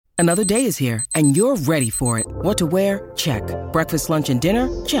Another day is here, and you're ready for it. What to wear? Check. Breakfast, lunch, and dinner?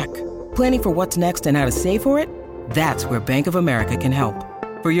 Check. Planning for what's next and how to save for it? That's where Bank of America can help.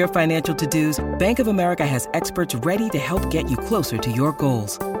 For your financial to-dos, Bank of America has experts ready to help get you closer to your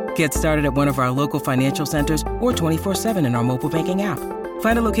goals. Get started at one of our local financial centers or 24/7 in our mobile banking app.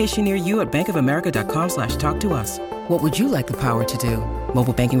 Find a location near you at bankofamerica.com/talktous. What would you like the power to do?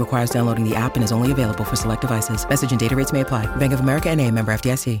 Mobile banking requires downloading the app and is only available for select devices. Message and data rates may apply. Bank of America N.A., member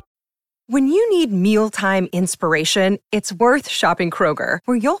FDIC. When you need mealtime inspiration, it's worth shopping Kroger,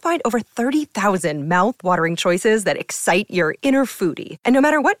 where you'll find over 30,000 mouth-watering choices that excite your inner foodie. And no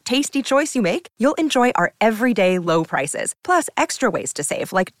matter what tasty choice you make, you'll enjoy our everyday low prices, plus extra ways to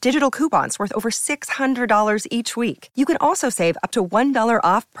save, like digital coupons worth over $600 each week. You can also save up to $1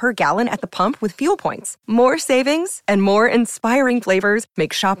 off per gallon at the pump with fuel points. More savings and more inspiring flavors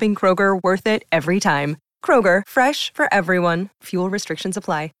make shopping Kroger worth it every time. Kroger, fresh for everyone. Fuel restrictions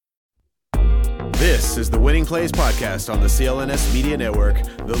apply. This is the Winning Plays Podcast on the CLNS Media Network,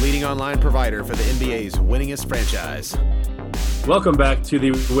 the leading online provider for the NBA's winningest franchise. Welcome back to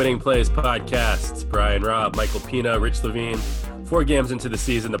the Winning Plays Podcast. Brian Robb, Michael Pina, Rich Levine. 4 games into the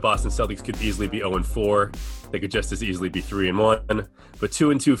season, the Boston Celtics could easily be 0-4. They could just as easily be 3-1. But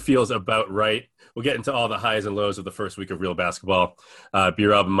 2-2 feels about right. We'll get into all the highs and lows of the first week of real basketball.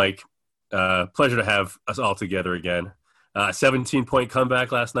 B-Rob and Mike, pleasure to have us all together again. 17-point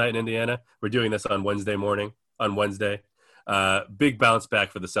comeback last night in Indiana. We're doing this on Wednesday. Big bounce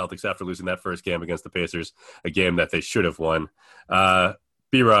back for the Celtics after losing that first game against the Pacers, a game that they should have won.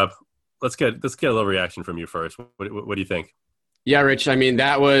 B-Rob, let's get a little reaction from you first. What do you think? Yeah, Rich, I mean,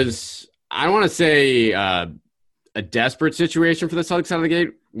 that was, I don't want to say a desperate situation for the Celtics out of the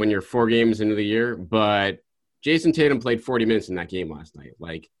gate when you're 4 games into the year, but Jason Tatum played 40 minutes in that game last night.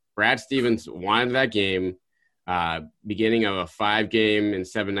 Like, Brad Stevens wanted that game. Beginning of a 5-game and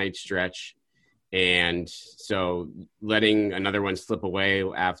 7-night stretch. And so letting another one slip away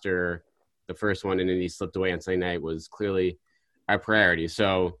after the first one and Indy slipped away on Sunday night was clearly our priority.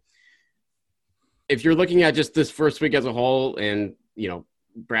 So if you're looking at just this first week as a whole and, you know,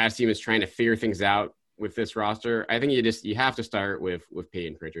 Brad's team is trying to figure things out with this roster, I think you have to start with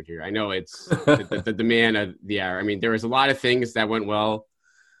Payton Pritchard here. I know it's the man of the hour. I mean, there was a lot of things that went well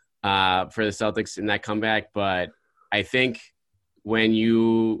for the Celtics in that comeback. But I think when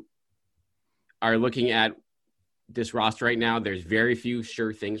you are looking at this roster right now, there's very few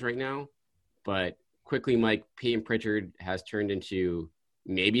sure things right now. But quickly, Mike, Payton Pritchard has turned into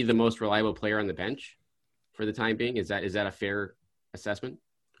maybe the most reliable player on the bench for the time being. Is that a fair assessment?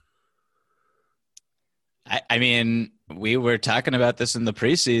 I mean, we were talking about this in the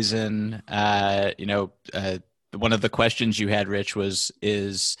preseason. One of the questions you had, Rich,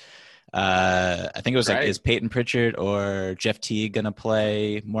 is I think it was like, is Payton Pritchard or Jeff Teague going to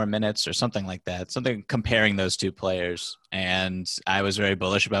play more minutes or something like that? Something comparing those two players. And I was very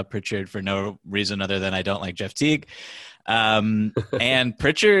bullish about Pritchard for no reason other than I don't like Jeff Teague. And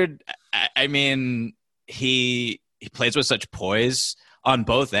Pritchard, I mean, he plays with such poise on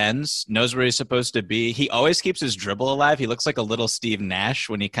both ends, knows where he's supposed to be. He always keeps his dribble alive. He looks like a little Steve Nash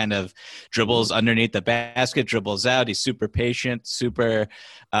when he kind of dribbles underneath the basket, dribbles out. He's super patient, super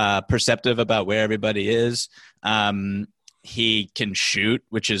perceptive about where everybody is. He can shoot,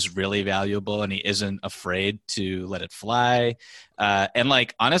 which is really valuable, and he isn't afraid to let it fly. And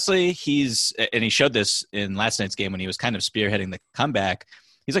like, honestly, he showed this in last night's game when he was kind of spearheading the comeback.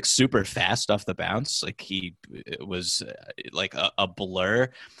 He's like super fast off the bounce. Like he was like a blur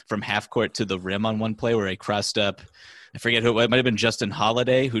from half court to the rim on one play where he crossed up. I forget who it might have been, Justin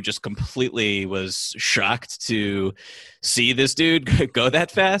Holiday, who just completely was shocked to see this dude go that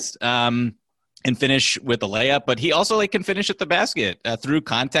fast and finish with a layup. But he also like can finish at the basket through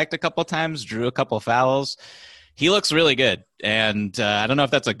contact a couple times, drew a couple fouls. He looks really good, and I don't know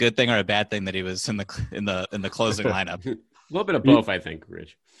if that's a good thing or a bad thing that he was in the closing lineup. A little bit of both, I think,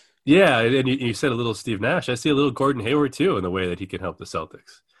 Rich. Yeah, and you said a little Steve Nash. I see a little Gordon Hayward, too, in the way that he can help the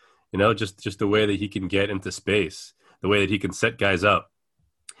Celtics. You know, just the way that he can get into space, the way that he can set guys up.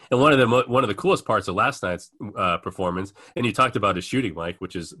 And one of the coolest parts of last night's performance, and you talked about his shooting, Mike,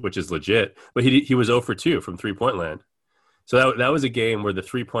 which is legit, but he was 0 for 2 from three-point land. So that was a game where the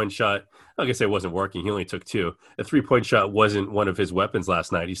three-point shot, like I say, wasn't working. He only took 2. The three-point shot wasn't one of his weapons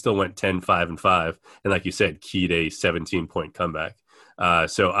last night. He still went 10, 5, and 5. And like you said, keyed a 17-point comeback.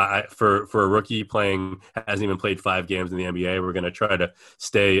 So for a rookie hasn't even played 5 games in the NBA, we're going to try to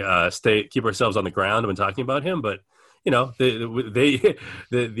keep ourselves on the ground when talking about him. But, you know, the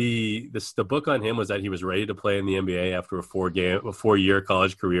book on him was that he was ready to play in the NBA after a 4-year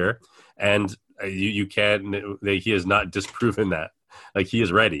college career. And he has not disproven that. Like he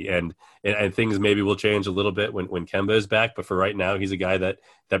is ready, and things maybe will change a little bit when Kemba is back. But for right now, he's a guy that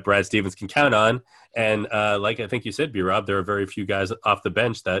Brad Stevens can count on. And like I think you said, B-Rob, there are very few guys off the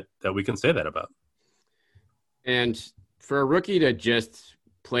bench that we can say that about. And for a rookie to just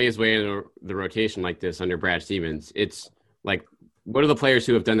play his way in the rotation like this under Brad Stevens, it's like, what are the players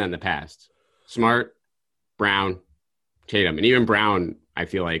who have done that in the past? Smart, Brown, Tatum. And even Brown, I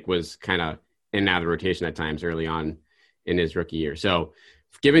feel like, was kind of in and out of the rotation at times early on in his rookie year. So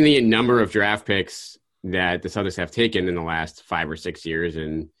given the number of draft picks that the Celtics have taken in the last 5 or 6 years,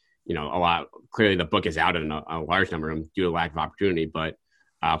 and, you know, a lot, clearly the book is out in a large number of them due to lack of opportunity, but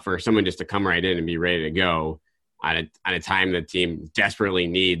for someone just to come right in and be ready to go on a time the team desperately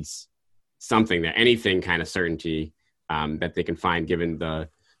needs something, that anything kind of certainty that they can find, given the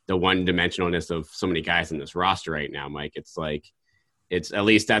one-dimensionalness of so many guys in this roster right now, Mike. It's like, it's at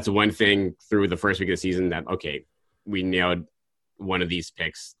least that's one thing through the first week of the season that, okay, we nailed one of these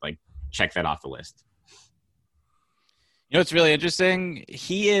picks, like check that off the list. You know, it's really interesting.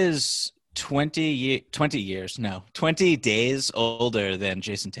 He is 20 days older than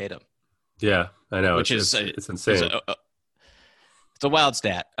Jason Tatum. Yeah, I know. Which it's insane. It's a wild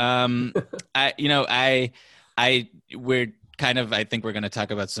stat. I think we're going to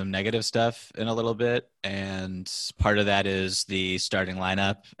talk about some negative stuff in a little bit. And part of that is the starting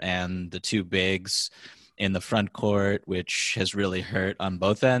lineup and the two bigs in the front court, which has really hurt on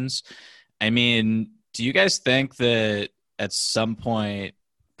both ends. I mean, do you guys think that at some point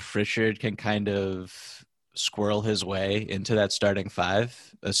Pritchard can kind of squirrel his way into that starting five,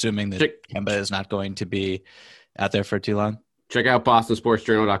 assuming that Kemba is not going to be out there for too long? Check out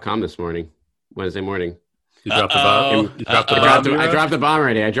BostonSportsJournal.com this morning, Wednesday morning. You dropped the bomb? I dropped the bomb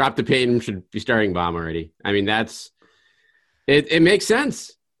already. I dropped the Payton should be starting bomb already. I mean, it makes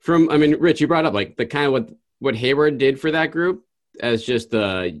sense. Rich, you brought up like the kind of what Hayward did for that group as just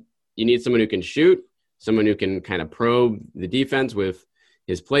you need someone who can shoot, someone who can kind of probe the defense with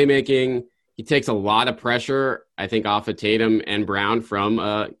his playmaking. He takes a lot of pressure, I think, off of Tatum and Brown from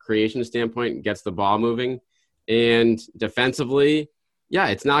a creation standpoint, gets the ball moving. And defensively, yeah,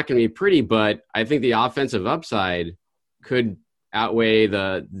 it's not going to be pretty, but I think the offensive upside could outweigh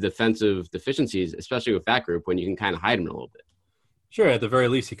the defensive deficiencies, especially with that group when you can kind of hide them a little bit. Sure, at the very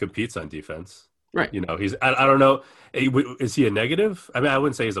least, he competes on defense. Right. You know, I don't know. Is he a negative? I mean, I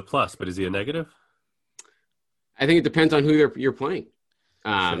wouldn't say he's a plus, but is he a negative? I think it depends on who you're playing.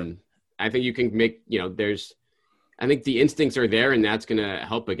 Sure. I think you can make, I think the instincts are there, and that's going to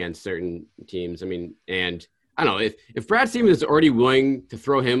help against certain teams. I mean, and I don't know, if Brad Stevens is already willing to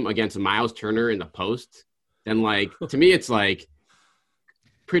throw him against Miles Turner in the post, then, like, to me, it's like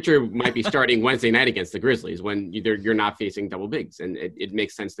Pritchard might be starting Wednesday night against the Grizzlies when you're not facing double bigs, and it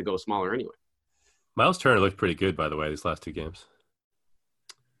makes sense to go smaller anyway. Miles Turner looked pretty good, by the way, these last two games.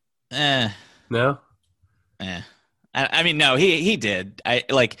 No? I mean, no, he did.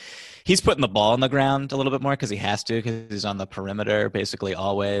 He's putting the ball on the ground a little bit more because he has to, because he's on the perimeter basically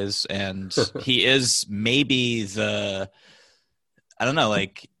always. And he is maybe he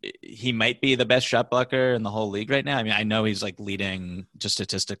might be the best shot blocker in the whole league right now. I mean, I know he's like leading just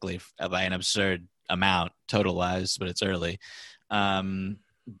statistically by an absurd amount total wise, but it's early.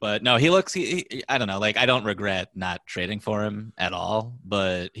 But no, he looks, I don't know, like I don't regret not trading for him at all,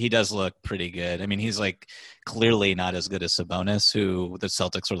 but he does look pretty good. I mean, he's like clearly not as good as Sabonis, who the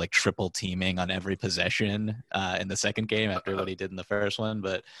Celtics were like triple teaming on every possession in the second game after what he did in the first one.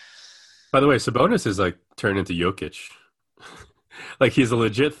 But by the way, Sabonis is like turned into Jokic. Like he's a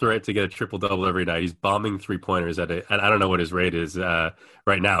legit threat to get a triple-double every night. He's bombing three-pointers and I don't know what his rate is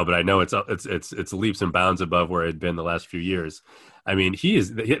right now, but I know it's leaps and bounds above where it had been the last few years. I mean,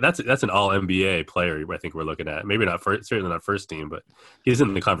 that's an all-NBA player I think we're looking at. Maybe not certainly not first team, but he's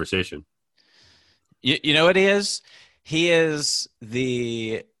in the conversation. You know what he is? He is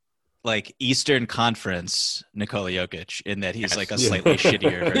the like Eastern Conference Nikola Jokic in that he's like a slightly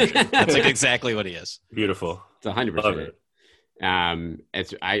shittier version. That's like exactly what he is. Beautiful. It's 100%.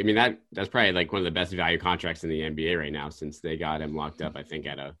 That's probably like one of the best value contracts in the NBA right now, since they got him locked up, I think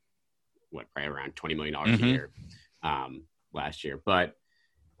at probably around $20 million a year last year. But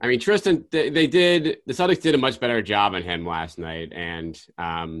I mean, Tristan, the Celtics did a much better job on him last night. And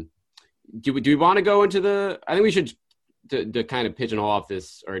do we want to go into I think we should to kind of pigeonhole off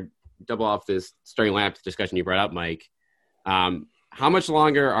this or double off this starting lineup discussion you brought up, Mike. How much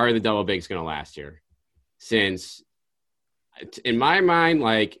longer are the double bigs going to last here? Since in my mind,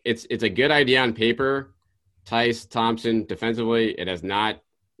 like it's a good idea on paper. Tice, Thompson, defensively, it has not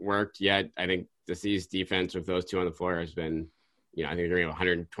worked yet. I think the C's defense with those two on the floor has been, I think they're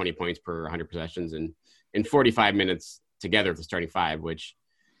 120 points per 100 possessions, and in 45 minutes together with the starting five, which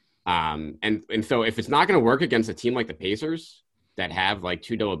and so if it's not going to work against a team like the Pacers that have like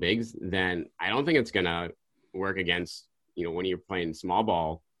two double bigs, then I don't think it's going to work against, when you're playing small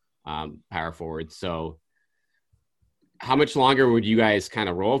ball power forward. So how much longer would you guys kind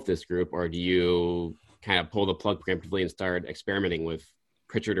of roll with this group, or do you kind of pull the plug preemptively and start experimenting with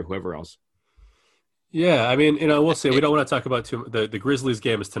Pritchard or whoever else? Yeah, I mean, we'll see. We don't want to talk about the Grizzlies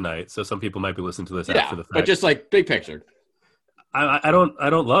game is tonight, so some people might be listening to this after the fact. But just like big picture, I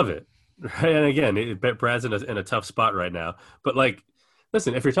don't love it. Right? And again, Brad's in a tough spot right now. But like,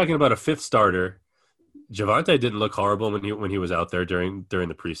 listen, if you're talking about a fifth starter, Javonte didn't look horrible when he was out there during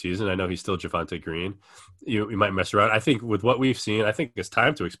the preseason. I know he's still Javonte Green. You might mess around. I think with what we've seen, I think it's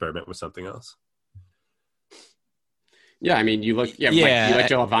time to experiment with something else. Yeah, I mean, you like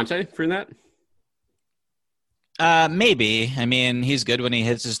Javonte for that? Maybe. I mean, he's good when he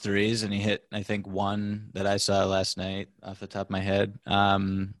hits his threes, and he hit, I think, one that I saw last night off the top of my head.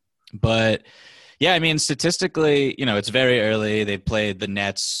 But yeah, I mean, statistically, it's very early. They played the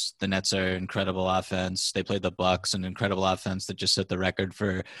Nets. The Nets are incredible offense. They played the Bucks, an incredible offense that just set the record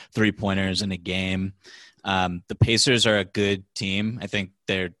for 3-pointers in a game. The Pacers are a good team. I think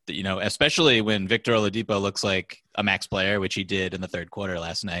they're, especially when Victor Oladipo looks like a max player, which he did in the third quarter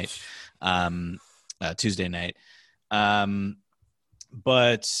last night, Tuesday night.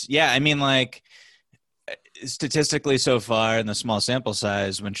 But yeah, I mean, like, statistically so far in the small sample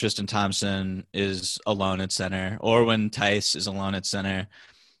size, when Tristan Thompson is alone at center or when Tice is alone at center,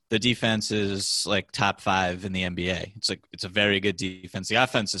 the defense is like top 5 in the NBA. It's a very good defense. The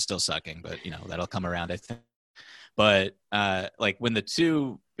offense is still sucking, but that'll come around, I think. But like when the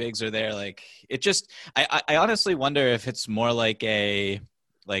two bigs are there, like it just, I honestly wonder if it's more like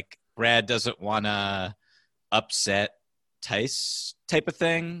Brad doesn't want to upset Tice type of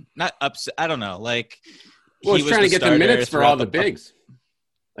thing. Not upset. I don't know. Like, well, he's trying to get the minutes for all the bigs.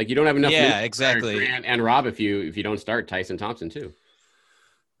 Like, you don't have enough. Yeah, exactly. And Rob, if you don't start Tyson Thompson too.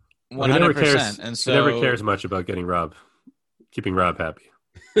 100%. And so he never cares much about keeping Rob happy.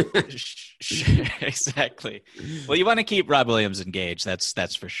 Sure, exactly. Well, you want to keep Rob Williams engaged.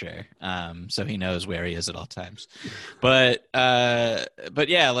 That's for sure. So he knows where he is at all times. But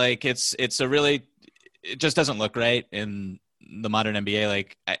yeah, like it just doesn't look right in the modern NBA.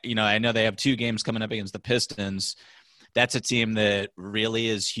 Like, I know they have 2 games coming up against the Pistons. That's a team that really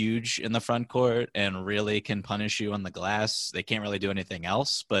is huge in the front court and really can punish you on the glass. They can't really do anything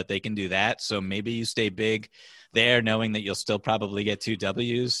else, but they can do that. So maybe you stay big there, knowing that you'll still probably get 2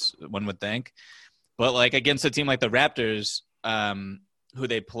 W's, one would think. But like against a team like the Raptors, who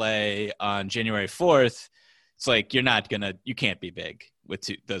they play on January 4th, it's like you can't be big with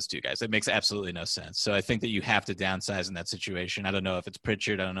those two guys. It makes absolutely no sense. So I think that you have to downsize in that situation. I don't know if it's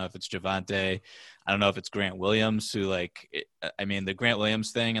Pritchard. I don't know if it's Javonte. I don't know if it's Grant Williams, who the Grant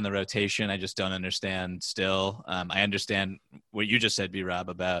Williams thing and the rotation, I just don't understand still. I understand what you just said, B-Rob,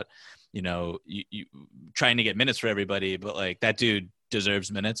 about, you trying to get minutes for everybody, but like that dude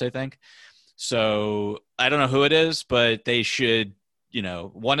deserves minutes, I think. So I don't know who it is, but they should,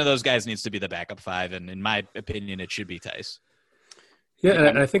 one of those guys needs to be the backup 5. And in my opinion, it should be Tice. Yeah,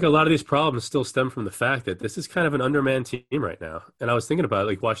 and I think a lot of these problems still stem from the fact that this is kind of an undermanned team right now. And I was thinking about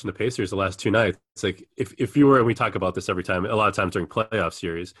like watching the Pacers the last 2 nights. It's like if you were, and we talk about this every time, a lot of times during playoff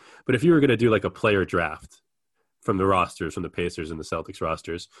series, but if you were going to do like a player draft from the rosters, from the Pacers and the Celtics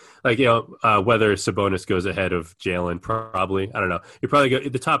rosters, like, whether Sabonis goes ahead of Jalen, probably, I don't know. You probably go,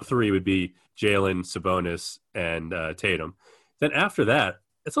 the top 3 would be Jalen, Sabonis, and Tatum. Then after that,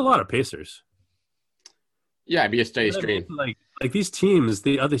 it's a lot of Pacers. Yeah, it'd be a steady stream. Like these teams,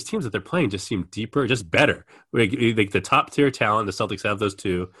 the other teams that they're playing just seem deeper, just better. Like the top tier talent, the Celtics have those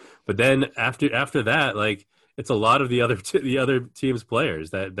 2. But then after that, like it's a lot of the other teams' players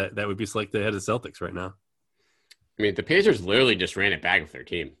that would be selected ahead of the Celtics right now. I mean, the Pacers literally just ran it back with their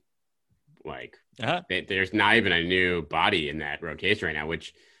team. Like, there's not even a new body in that rotation right now,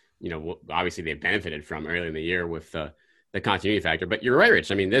 which, obviously they benefited from early in the year with the continuity factor. But you're right,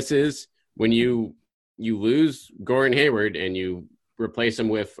 Rich. I mean, this is when you lose Gordon Hayward and you replace him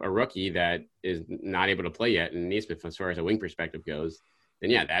with a rookie that is not able to play yet in Nesmith as far as a wing perspective goes,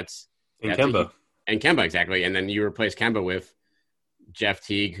 then yeah, that's Kemba. And Kemba, exactly. And then you replace Kemba with Jeff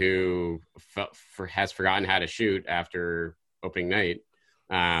Teague, who has forgotten how to shoot after opening night.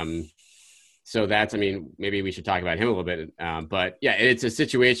 So that's, maybe we should talk about him a little bit. But yeah, it's a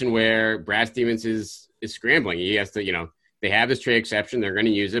situation where Brad Stevens is scrambling. He has to, they have this trade exception. They're going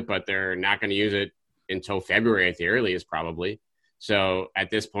to use it, but they're not going to use it until February at the earliest, probably. So at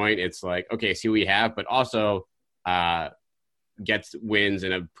this point, it's like, okay, see what we have, but also gets wins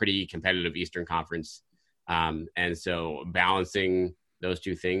in a pretty competitive Eastern Conference And so balancing those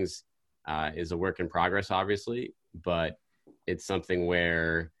two things is a work in progress, obviously, but it's something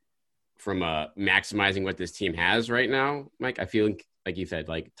where from maximizing what this team has right now, Mike, I feel like you said,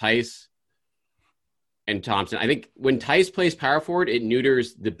 like Tice and Thompson. I think when Tice plays power forward, it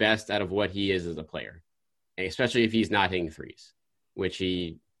neuters the best out of what he is as a player, and especially if he's not hitting threes, which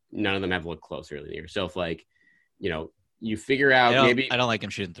none of them have looked close earlier in the year. So if you figure out I don't like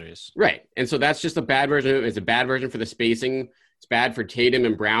him shooting threes. Right. And so that's just a bad version. It's a bad version for the spacing. It's bad for Tatum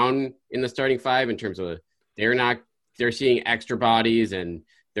and Brown in the starting five in terms of they're seeing extra bodies and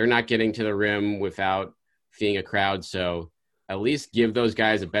they're not getting to the rim without seeing a crowd. So at least give those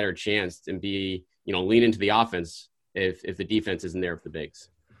guys a better chance and lean into the offense if the defense isn't there for the bigs.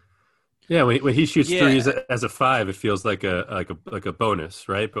 Yeah, when he shoots threes as a 5, it feels like a bonus,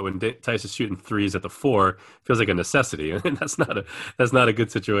 right? But when Tice is shooting threes at the 4, it feels like a necessity, and that's not a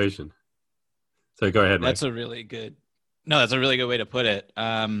good situation. So go ahead, Mike. That's a really good way to put it.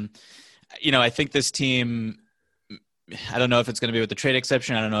 I think this team, I don't know if it's going to be with the trade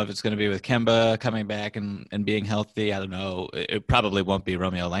exception. I don't know if it's going to be with Kemba coming back and being healthy. I don't know. It probably won't be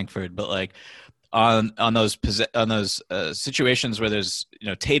Romeo Langford, but like on those situations where there's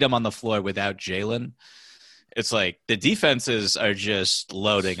Tatum on the floor without Jalen, it's like the defenses are just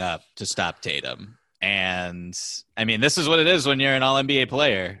loading up to stop Tatum. And I mean, this is what it is when you're an All-NBA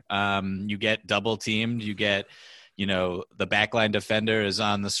player. You get double teamed. You get the backline defender is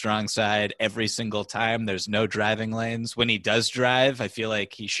on the strong side every single time. There's no driving lanes. When he does drive, I feel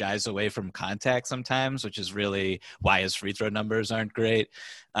like he shies away from contact sometimes, which is really why his free throw numbers aren't great.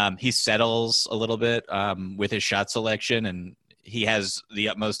 He settles a little bit with his shot selection, and he has the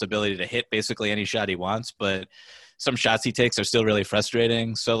utmost ability to hit basically any shot he wants, but some shots he takes are still really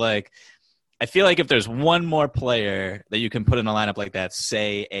frustrating. So like, I feel like if there's one more player that you can put in a lineup like that,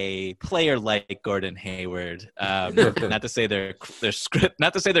 say a player like Gordon Hayward, not to say they're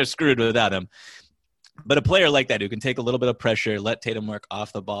screwed without him, but a player like that who can take a little bit of pressure, let Tatum work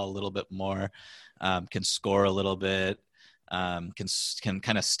off the ball a little bit more, can score a little bit, can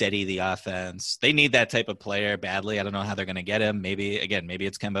kind of steady the offense. They need that type of player badly. I don't know how they're going to get him. Maybe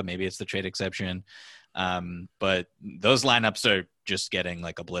it's Kemba, maybe it's the trade exception. But those lineups are just getting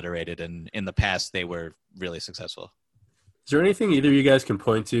like obliterated, and in the past they were really successful. Is there anything either of you guys can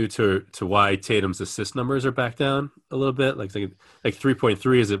point to why Tatum's assist numbers are back down a little bit? Like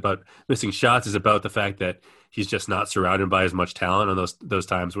 3.3 is about missing shots, is about the fact that he's just not surrounded by as much talent on those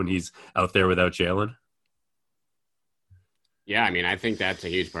times when he's out there without Jalen? Yeah, I mean, I think that's a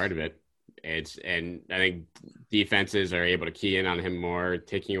huge part of it. And I think defenses are able to key in on him more,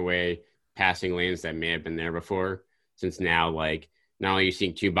 taking away passing lanes that may have been there before, since now, like, not only are you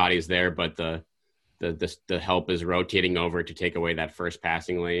seeing two bodies there, but the help is rotating over to take away that first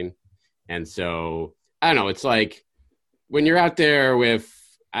passing lane. And so, I don't know, it's like when you're out there with,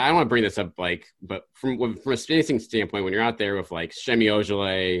 I don't want to bring this up, like, but from a spacing standpoint, when you're out there with like Shemi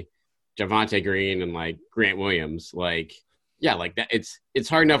Ojeleye, Javonte Green, and like Grant Williams, like, yeah, like that, it's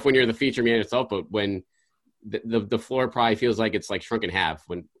hard enough when you're the feature man itself, but when the floor probably feels like it's like shrunk in half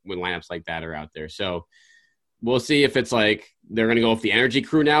when lineups like that are out there. So we'll see if it's like they're going to go with the energy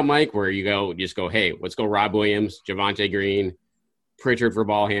crew now, Mike, where you just go, hey, let's go Rob Williams, Javonte Green, Pritchard for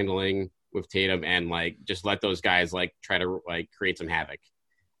ball handling with Tatum, and like just let those guys like try to like create some havoc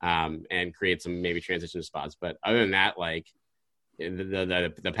and create some maybe transition spots. But other than that, like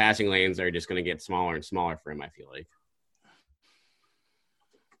the passing lanes are just going to get smaller and smaller for him, I feel like.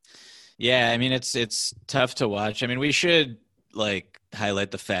 Yeah, I mean, it's tough to watch. I mean, we should like highlight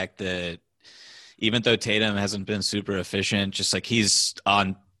the fact that even though Tatum hasn't been super efficient, just like he's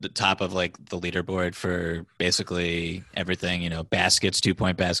on the top of like the leaderboard for basically everything, baskets,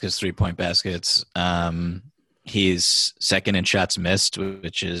 2-point baskets, 3-point baskets. He's second in shots missed,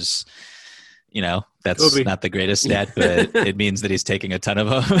 which is, that's Kobe. Not the greatest stat, but it means that he's taking a ton of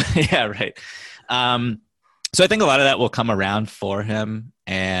them. Yeah, right. So I think a lot of that will come around for him,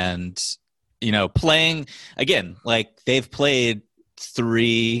 and, playing again, like they've played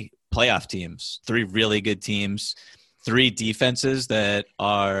 3 playoff teams, 3 really good teams, 3 defenses that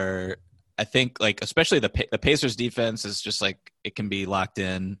are, I think, like, especially the Pacers defense is just like, it can be locked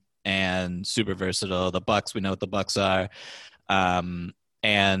in and super versatile. The Bucks, we know what the Bucks are.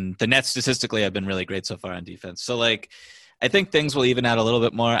 And the Nets statistically have been really great so far on defense. So like, I think things will even out a little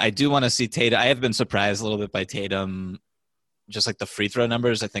bit more. I do want to see Tatum. I have been surprised a little bit by Tatum, just like the free throw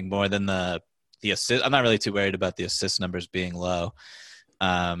numbers, I think more than the assist. I'm not really too worried about the assist numbers being low,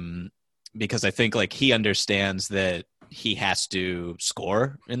 because I think like he understands that he has to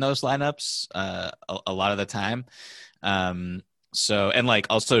score in those lineups a lot of the time. So, and like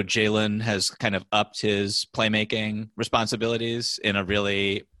also Jalen has kind of upped his playmaking responsibilities in a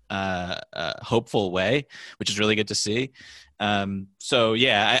really hopeful way, which is really good to see. So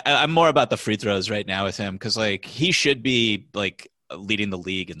yeah, I'm more about the free throws right now with him, because like he should be like leading the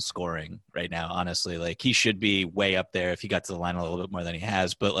league in scoring right now. Honestly, like he should be way up there if he got to the line a little bit more than he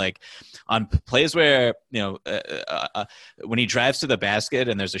has. But like on plays where when he drives to the basket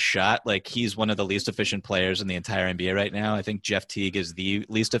and there's a shot, like he's one of the least efficient players in the entire NBA right now. I think Jeff Teague is the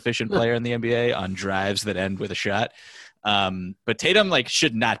least efficient player in the NBA on drives that end with a shot. But Tatum like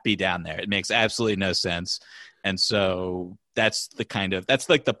should not be down there. It makes absolutely no sense. And so that's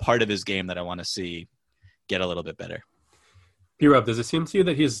like the part of his game that I want to see get a little bit better. P-Rob, does it seem to you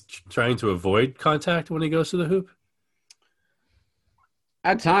that he's trying to avoid contact when he goes to the hoop?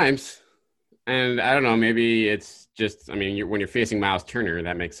 At times. And I don't know, maybe it's just, I mean, when you're facing Miles Turner,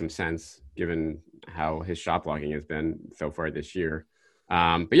 that makes some sense given how his shot blocking has been so far this year.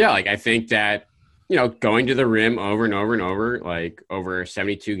 But yeah, like I think that, going to the rim over and over and over, like over a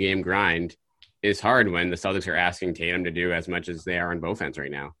 72-game grind is hard when the Celtics are asking Tatum to do as much as they are on both ends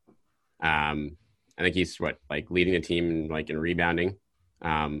right now. I think he's leading the team in rebounding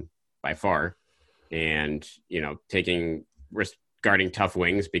by far, and guarding tough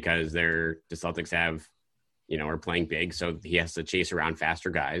wings because the Celtics have are playing big, so he has to chase around faster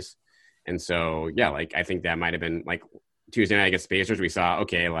guys. And so yeah, I think that might have been Tuesday night against Pacers. We saw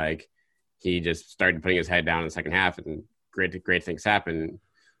he just started putting his head down in the second half, and great things happen.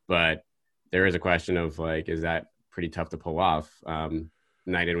 But there is a question of is that pretty tough to pull off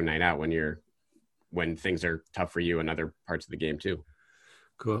night in and night out when things are tough for you in other parts of the game too.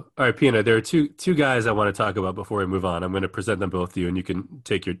 Cool. All right, Pina, there are two guys I want to talk about before we move on. I'm going to present them both to you, and you can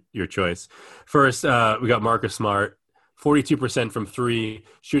take your choice. First, we got Marcus Smart, 42% from three,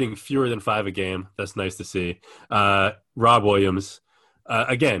 shooting fewer than 5 a game. That's nice to see. Rob Williams,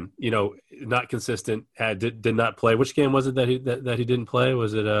 again, not consistent. Did not play. Which game was it that he didn't play?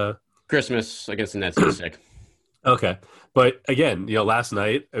 Was it Christmas against the Nets? He was sick. Okay. But again, last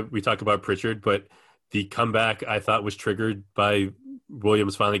night we talked about Pritchard, but the comeback I thought was triggered by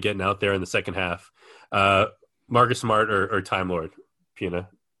Williams finally getting out there in the second half. Marcus Smart or Time Lord? Pina,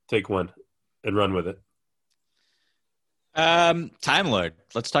 take one and run with it. Time Lord.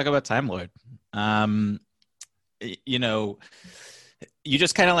 Let's talk about Time Lord. You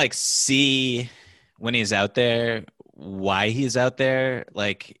just kind of see when he's out there, why he's out there,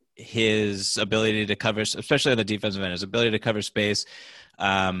 his ability to cover, especially on the defensive end, his ability to cover space,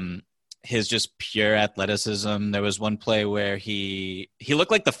 his just pure athleticism. There was one play where he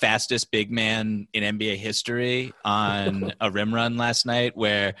looked like the fastest big man in NBA history on a rim run last night,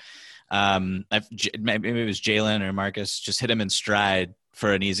 where maybe it was Jalen or Marcus just hit him in stride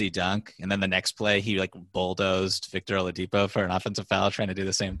for an easy dunk, and then the next play he bulldozed Victor Oladipo for an offensive foul, trying to do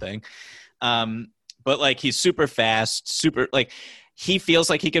the same thing. But he's super fast, he feels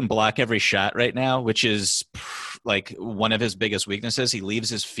like he can block every shot right now, which is one of his biggest weaknesses. He leaves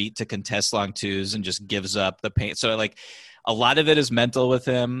his feet to contest long twos and just gives up the paint. So a lot of it is mental with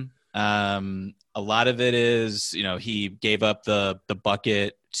him. A lot of it is, he gave up the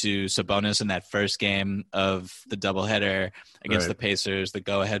bucket to Sabonis in that first game of the doubleheader against the Pacers, the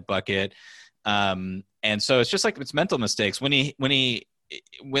go-ahead bucket. And so it's just it's mental mistakes. When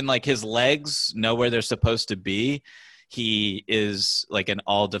his legs know where they're supposed to be, he is an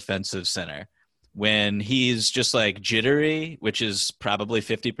all defensive center. When he's just jittery, which is probably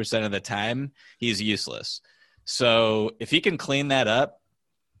 50% of the time, he's useless. So if he can clean that up,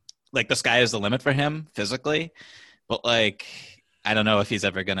 the sky is the limit for him physically. But I don't know if he's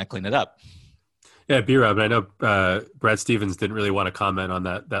ever going to clean it up. Yeah, B-Rob, I know Brad Stevens didn't really want to comment on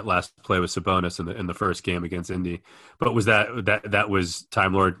that last play with Sabonis in the first game against Indy. But was that was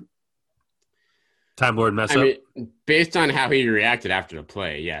Time Lord mess up? Based on how he reacted after the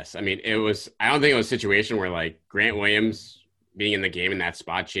play, yes. I don't think it was a situation where Grant Williams being in the game in that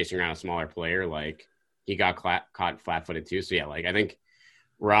spot, chasing around a smaller player, he got caught flat-footed too. So yeah, I think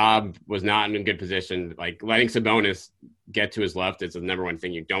Rob was not in a good position. Letting Sabonis get to his left is the number one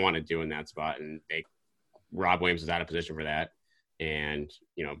thing you don't want to do in that spot. And Rob Williams was out of position for that, and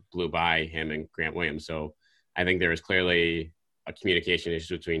blew by him and Grant Williams. So I think there was clearly a communication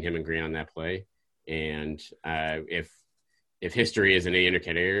issue between him and Grant on that play. And if history is any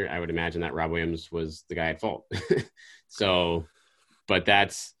indicator, I would imagine that Rob Williams was the guy at fault. So, but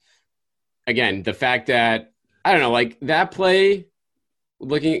that's, again, the fact that, I don't know, that play,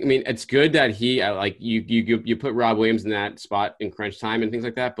 it's good that he, you put Rob Williams in that spot in crunch time and things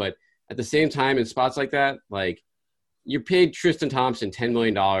like that. But at the same time, in spots like that, you paid Tristan Thompson $10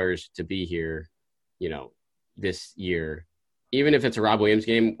 million to be here, this year. even if it's a Rob Williams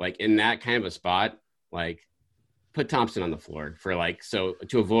game, like in that kind of a spot, like put Thompson on the floor for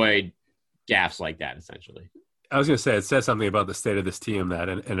to avoid gaffes like that, essentially. I was going to say, it says something about the state of this team that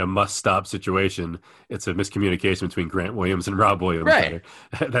in a must-stop situation, it's a miscommunication between Grant Williams and Rob Williams right.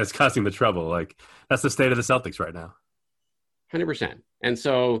 that's causing the trouble. Like, that's the state of the Celtics right now. 100%. And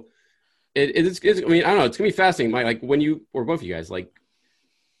so it's I mean, I don't know. It's going to be fascinating. Like when you, or both of you guys, like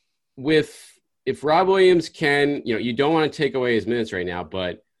if Rob Williams can, you don't want to take away his minutes right now,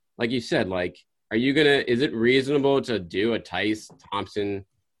 but like you said, like, is it reasonable to do a Tice, Thompson,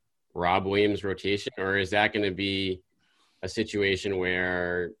 Rob Williams rotation, or is that going to be a situation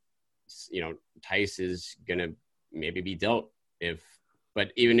where, Tice is going to maybe be dealt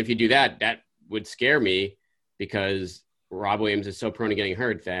but even if you do that, that would scare me because Rob Williams is so prone to getting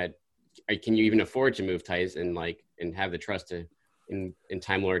hurt that can you even afford to move Tice and have the trust in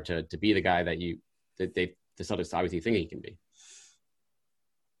Time Lord to be the guy the Celtics obviously think he can be.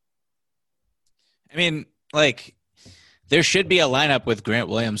 I mean, like, there should be a lineup with Grant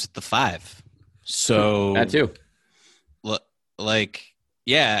Williams at the 5. So that too.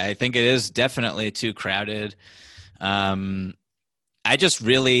 Yeah, I think it is definitely too crowded. I just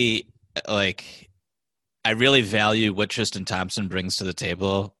really I really value what Tristan Thompson brings to the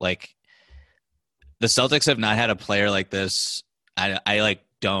table. Like, the Celtics have not had a player like this. I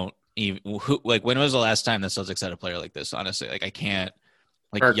don't even when was the last time the Celtics had a player like this? Honestly, I can't.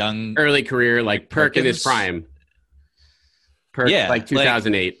 Young early career, Perk in his prime. Perk,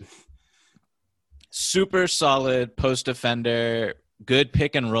 2008. Super solid post defender, good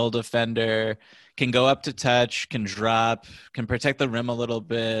pick and roll defender, can go up to touch, can drop, can protect the rim a little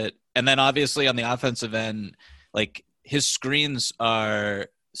bit. And then obviously on the offensive end, his screens are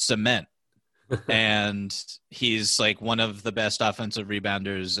cement. And he's one of the best offensive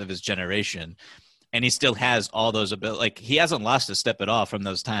rebounders of his generation. And he still has all those abilities. He hasn't lost a step at all from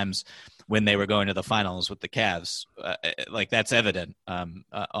those times when they were going to the finals with the Cavs. That's evident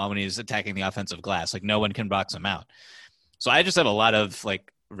when he's attacking the offensive glass. No one can box him out. So I just have a lot of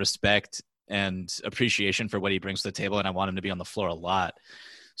respect and appreciation for what he brings to the table, and I want him to be on the floor a lot.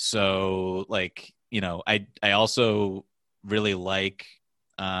 So I also really like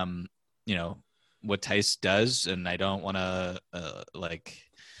what Tice does, and I don't want to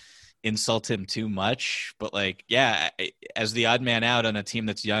insult him too much, but as the odd man out on a team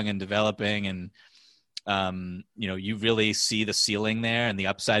that's young and developing, and you really see the ceiling there and the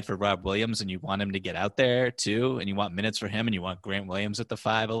upside for Rob Williams, and you want him to get out there too, and you want minutes for him, and you want Grant Williams at the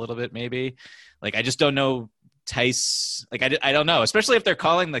 5 a little bit maybe. I just don't know Tice. I don't know, especially if they're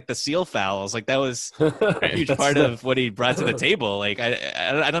calling the seal fouls. That was a huge part of what he brought to the table.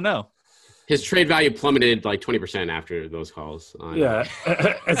 I don't know. His trade value plummeted 20% after those calls. Yeah,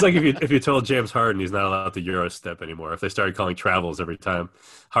 it's if you told James Harden he's not allowed to Euro step anymore. If they started calling travels every time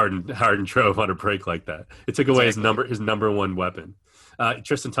Harden drove on a break like that, it took away his number one weapon.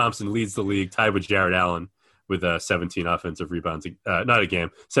 Tristan Thompson leads the league, tied with Jared Allen with 17 offensive rebounds. Not a game,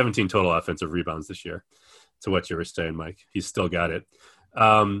 17 total offensive rebounds this year. To what you were saying, Mike, he's still got it.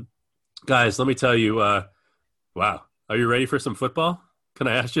 Guys, let me tell you. Wow, are you ready for some football? Can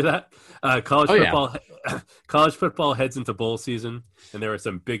I ask you that? College football heads into bowl season, and there are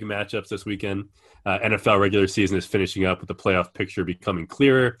some big matchups this weekend. NFL regular season is finishing up with the playoff picture becoming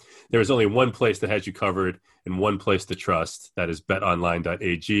clearer. There is only one place that has you covered and one place to trust. That is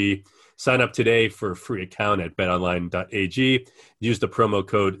betonline.ag. Sign up today for a free account at betonline.ag. Use the promo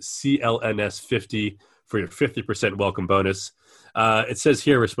code CLNS50 for your 50% welcome bonus. It says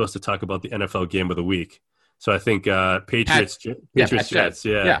here we're supposed to talk about the NFL game of the week. So I think Patriots Jets.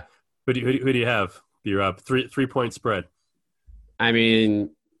 Yeah. Who do you have? You're up 3-point spread. I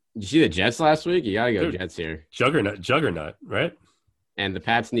mean, did you see the Jets last week? You gotta go Jets here. Juggernaut, right? And the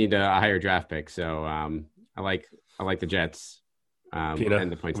Pats need a higher draft pick, so I like the Jets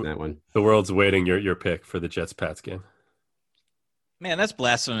and the points in that one. The world's waiting your pick for the Jets Pats game. Man, that's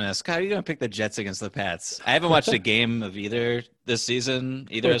blasphemous. How are you going to pick the Jets against the Pats? I haven't watched a game of either this season.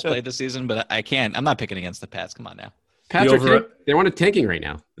 Either has played this season, but I can't. I'm not picking against the Pats. Come on now. Pats they're on a tanking right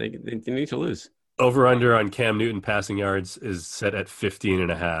now. They need to lose. Over-under on Cam Newton passing yards is set at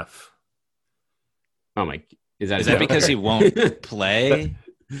 15.5. Oh, my. Is that because he won't play?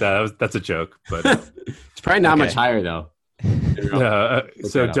 That's a joke. But it's probably not much higher, though.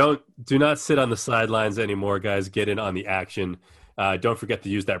 So do not sit on the sidelines anymore, guys. Get in on the action. Don't forget to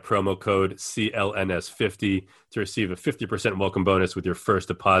use that promo code CLNS50 to receive a 50% welcome bonus with your first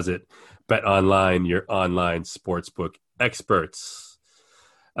deposit. Bet Online, your online sportsbook experts.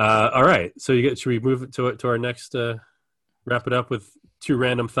 All right. So should we move to our next, wrap it up with 2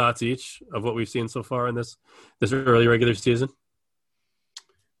 random thoughts each of what we've seen so far in this early regular season?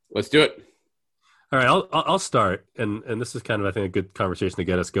 Let's do it. All right, I'll start, and this is kind of, I think, a good conversation to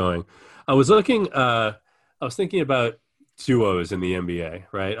get us going. I was thinking about duos in the NBA,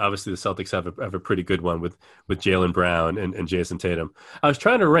 right? Obviously, the Celtics have a pretty good one with Jaylen Brown and Jason Tatum. I was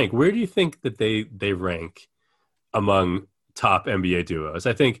trying to rank. Where do you think that they rank among top NBA duos?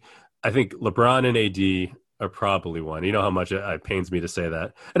 I think LeBron and AD are probably one. You know how much it pains me to say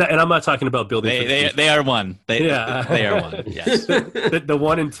that, and I'm not talking about building. They are one. They are one. Yes,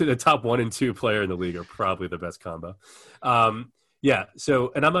 the top 1 and 2 player in the league are probably the best combo. Yeah.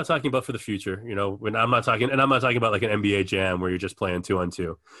 So, and I'm not talking about for the future. I'm not talking about like an NBA Jam where you're just playing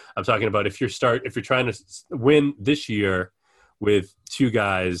 2-on-2. I'm talking about if you're trying to win this year with 2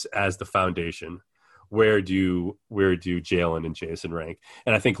 guys as the foundation. Where do Jalen and Jason rank?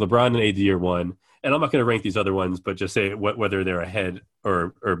 And I think LeBron and AD are one. And I'm not going to rank these other ones, but just say whether they're ahead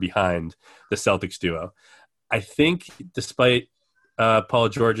or behind the Celtics duo. I think despite Paul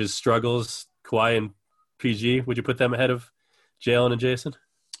George's struggles, Kawhi and PG, would you put them ahead of Jalen and Jason?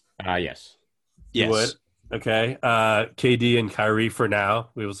 Yes. You would? Okay. KD and Kyrie for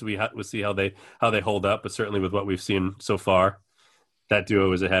now. We'll see how they hold up, but certainly with what we've seen so far, that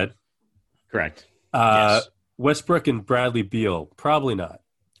duo is ahead. Correct. Yes. Westbrook and Bradley Beal, probably not.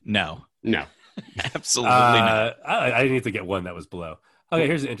 No. Absolutely not. I need to get one that was below. Okay,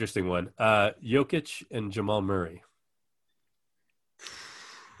 here's an interesting one. Jokic and Jamal Murray.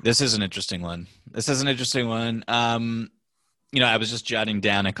 This is an interesting one. I was just jotting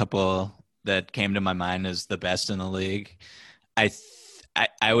down a couple that came to my mind as the best in the league. I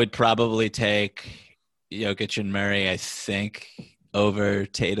would probably take Jokic and Murray, I think, over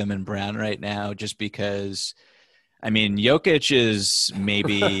Tatum and Brown right now, just because, Jokic is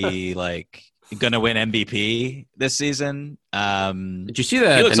maybe like going to win MVP this season. Did you see he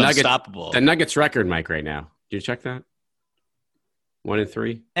looks the unstoppable. The Nuggets record, Mike, right now? Did you check that?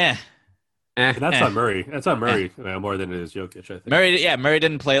 1-3? That's on Murray. That's on Murray more than it is Jokic, I think. Murray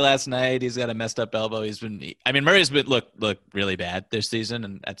didn't play last night. He's got a messed up elbow. Murray's been look really bad this season,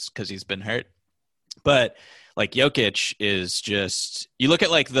 and that's because he's been hurt. But like Jokic is just, you look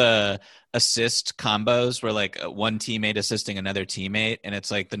at like the assist combos where like one teammate assisting another teammate, and it's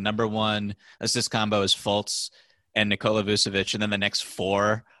like the number one assist combo is Fultz and Nikola Vucevic, and then the next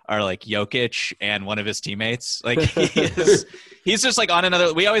 4 are like Jokic and one of his teammates. Like he's just like on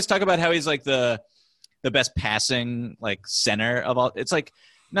another. We always talk about how he's like the best passing like center of all. It's like,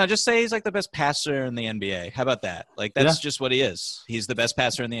 no, just say he's like the best passer in the NBA. How about that? Like that's just what he is. He's the best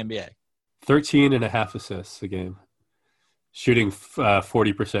passer in the NBA. 13.5 assists a game, shooting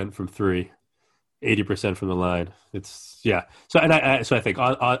 40% from 3, 80% from the line. So I think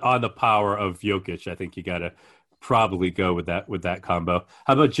on the power of Jokic, I think you got to probably go with that combo.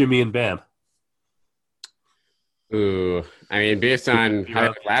 How about Jimmy and Bam? Ooh, based on how they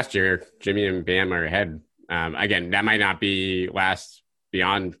looked last year, Jimmy and Bam are ahead. Again, that might not be last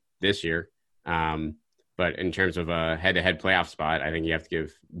beyond this year. But in terms of a head-to-head playoff spot, I think you have to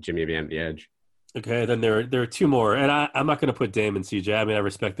give Jimmy Bam the edge. Okay, then there are 2 more, and I'm not going to put Dame and CJ. I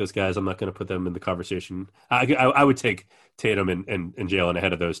respect those guys. I'm not going to put them in the conversation. I would take Tatum and Jalen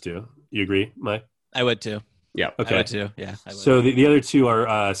ahead of those 2. You agree, Mike? I would too. Yeah. Okay. I would too. Yeah. I would. So the other 2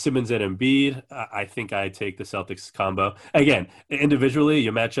 are Simmons and Embiid. I think I take the Celtics combo. Again, individually,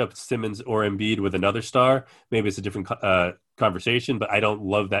 you match up Simmons or Embiid with another star. Maybe it's a different conversation, but I don't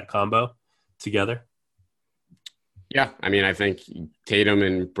love that combo together. Yeah, I think Tatum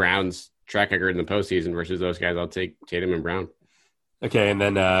and Brown's track record in the postseason versus those guys, I'll take Tatum and Brown. Okay, and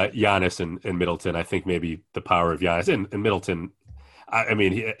then Giannis and Middleton. I think maybe the power of Giannis and Middleton.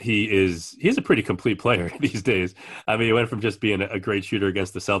 He's a pretty complete player these days. He went from just being a great shooter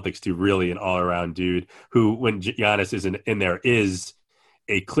against the Celtics to really an all-around dude who, when Giannis isn't in there, is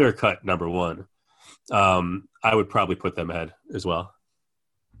a clear-cut number 1. I would probably put them ahead as well.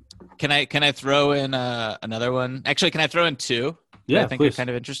 Can I throw in another one? Actually, can I throw in 2? Yeah, I think please. Are kind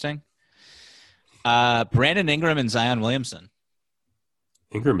of interesting. Brandon Ingram and Zion Williamson.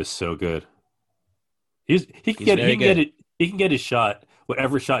 Ingram is so good. He can get his shot,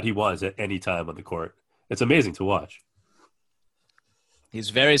 whatever shot he wants at any time on the court. It's amazing to watch.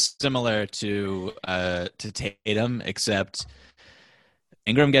 He's very similar to Tatum, except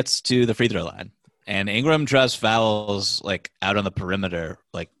Ingram gets to the free throw line, and Ingram draws fouls like out on the perimeter,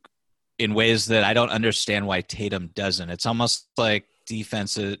 like in ways that I don't understand why Tatum doesn't. It's almost like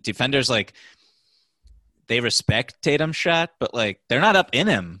defenders like they respect Tatum's shot, but like they're not up in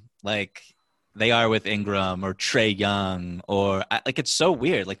him like they are with Ingram or Trae Young or like it's so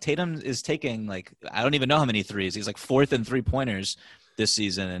weird. Like Tatum is taking like I don't even know how many threes. He's like 4th in 3-pointers this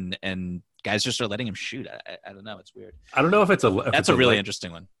season, and guys just are letting him shoot. I don't know. It's weird. I don't know if it's that's a really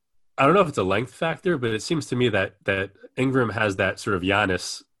interesting one. I don't know if it's a length factor, but it seems to me that Ingram has that sort of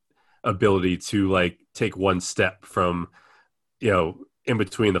Giannis ability to like take one step from, in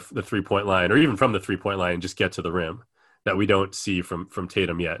between the 3-point line or even from the 3-point line and just get to the rim that we don't see from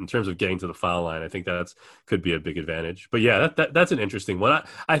Tatum yet. In terms of getting to the foul line, I think could be a big advantage. But yeah, that's an interesting one.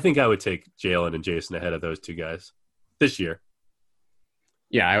 I think I would take Jalen and Jason ahead of those two guys this year.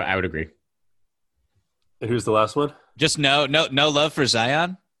 Yeah, I would agree. And who's the last one? Just no love for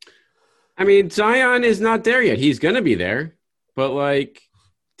Zion? I mean, Zion is not there yet. He's going to be there. But, like,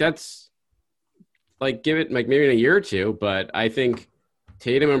 that's – like, give it, like, maybe in a year or two. But I think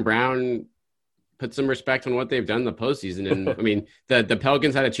Tatum and Brown put some respect on what they've done in the postseason. And, I mean, the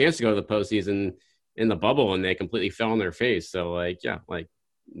Pelicans had a chance to go to the postseason in the bubble, and they completely fell on their face. So, like, yeah, like,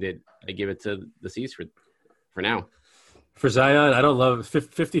 they give it to the C's for now. For Zion, I don't love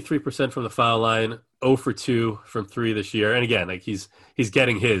 53% from the foul line, 0 for 2 from 3 this year. And again, like he's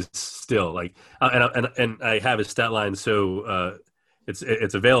getting his still. Like and I have his stat line, so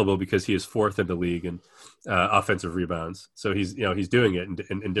it's available because he is 4th in the league in offensive rebounds. So he's doing it in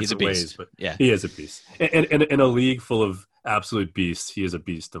different ways. But yeah, he is a beast. And in a league full of absolute beasts, he is a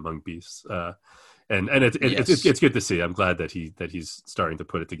beast among beasts. And it's good to see. I'm glad that he's starting to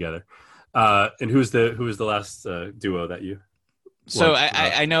put it together. And who was the last duo that you? So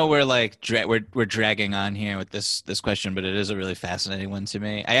I know we're like we're dragging on here with this question, but it is a really fascinating one to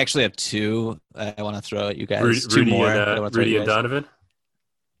me. I actually have two I want to throw at you guys. Rudy and Donovan.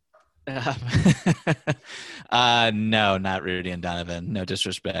 No, not Rudy and Donovan. No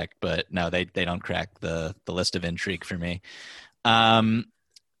disrespect, but no, they don't crack the list of intrigue for me. The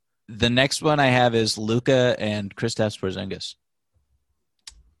next one I have is Luka and Kristaps Porzingis.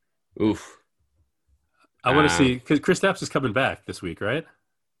 Oof. I want to see because Kristaps is coming back this week, right?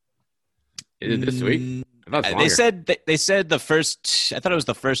 Is it this week? They said the first. I thought it was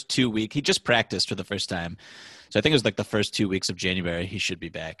the first 2 weeks. He just practiced for the first time, so I think it was like the first 2 weeks of January. He should be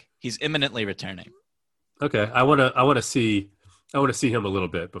back. He's imminently returning. Okay, I want to see him a little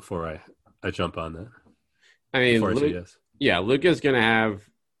bit before I jump on that. I mean, Luka's going to have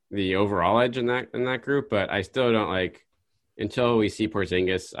the overall edge in that group, but I still don't like. Until we see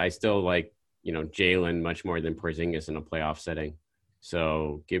Porzingis, I still like, Jalen much more than Porzingis in a playoff setting.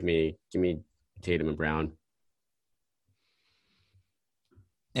 So give me Tatum and Brown.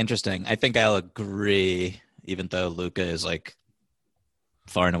 Interesting. I think I'll agree, even though Luka is like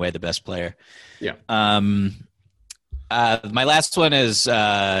far and away the best player. Yeah. My last one is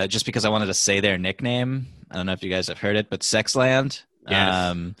just because I wanted to say their nickname. I don't know if you guys have heard it, but Sexland.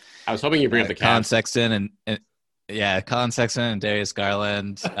 Yes. I was hoping you bring up the Colin Sexton Colin Sexton and Darius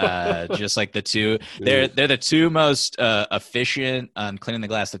Garland, just like the two. They're the two most efficient on cleaning the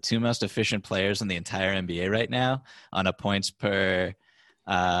glass. The two most efficient players in the entire NBA right now on a points per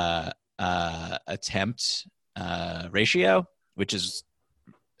attempt ratio, which is,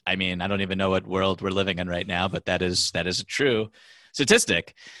 I mean, I don't even know what world we're living in right now, but that is a true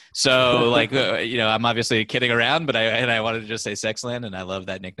statistic. So like, I'm obviously kidding around, but I wanted to just say Sexland, and I love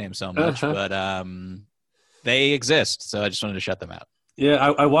that nickname so much, but they exist, so I just wanted to shut them out. Yeah,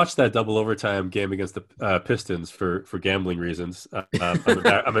 I watched that double overtime game against the Pistons for gambling reasons. I'm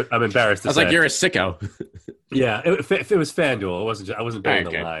embarrassed to say. I was like, you're a sicko. Yeah, it was FanDuel. I wasn't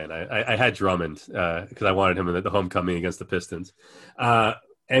betting the line. I had Drummond because I wanted him in the homecoming against the Pistons.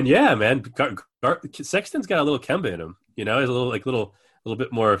 And yeah, man, Sexton's got a little Kemba in him. He's a little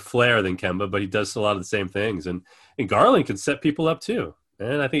bit more flair than Kemba, but he does a lot of the same things. And Garland can set people up too.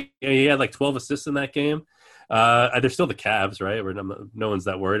 And I think he had like 12 assists in that game. They're still the Cavs, right? No one's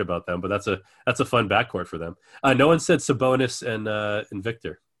that worried about them, but that's a fun backcourt for them. No one said Sabonis and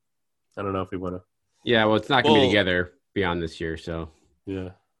Victor. I don't know if we want to. Yeah, well, it's not going to be together beyond this year, so. Yeah,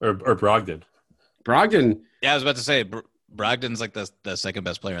 or Brogdon. Yeah, I was about to say Brogdon's like the second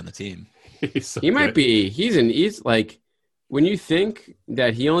best player on the team. He might be. He's like, when you think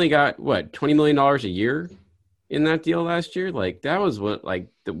that he only got $20 million a year in that deal last year, like that was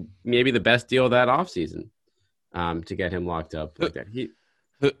maybe the best deal of that offseason. To get him locked up like that.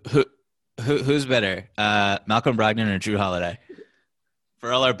 Who's better, Malcolm Brogdon or Drew Holiday?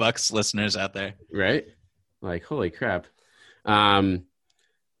 For all our Bucks listeners out there, right? Like, holy crap! What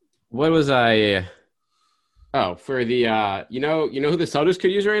was I? Oh, for the you know who the Celtics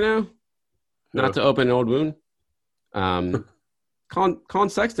could use right now? Not to open an old wound. Colin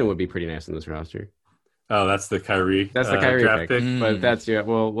Sexton would be pretty nice in this roster. Oh, that's the Kyrie. That's the Kyrie pick. But that's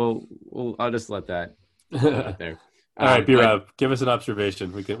We'll I'll just let that. There. All right, B-Rob, give us an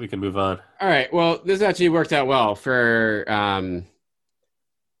observation. We can move on. All right. Well, this actually worked out well for.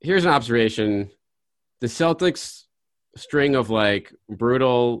 Here's an observation: the Celtics string of like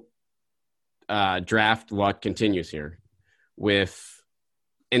brutal draft luck continues here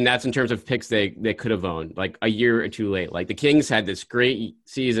and that's in terms of picks they could have owned like a year or two late. Like the Kings had this great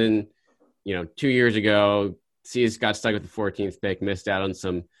season, 2 years ago. Seas got stuck with the 14th pick, missed out on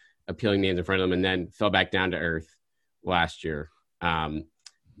some appealing names in front of them, and then fell back down to earth last year.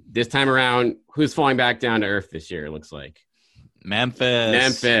 This time around, who's falling back down to earth this year? It looks like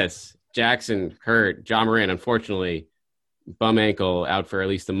Memphis, Jackson hurt, Ja Morant unfortunately bum ankle out for at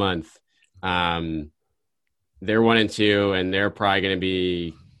least a month. They're 1-2, and they're probably going to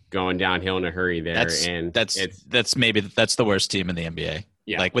be going downhill in a hurry there. That's the worst team in the NBA.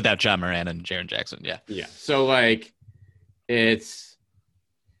 Yeah, like without Ja Morant and Jaren Jackson. Yeah. So like, a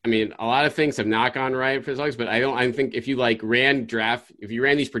lot of things have not gone right for the Celtics, but I think if you if you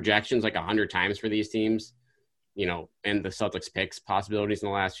ran these projections like 100 times for these teams, and the Celtics picks possibilities in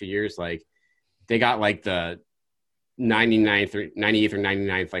the last few years, like they got like the 98th or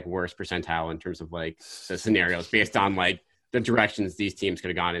 99th like worst percentile in terms of like the scenarios based on like the directions these teams could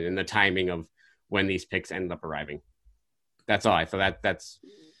have gone in and the timing of when these picks ended up arriving. That's all. So that's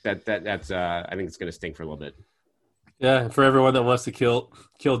I think it's going to stink for a little bit. Yeah, for everyone that wants to kill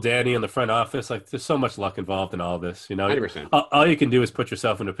Danny in the front office, like there's so much luck involved in all this. 100%. All you can do is put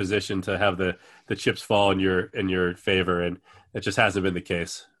yourself in a position to have the chips fall in your favor, and it just hasn't been the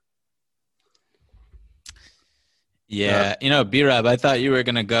case. Yeah, B-Rob, I thought you were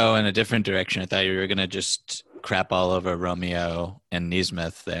going to go in a different direction. I thought you were going to just crap all over Romeo and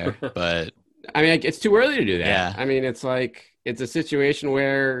Nesmith there, but it's too early to do that. Yeah. It's like it's a situation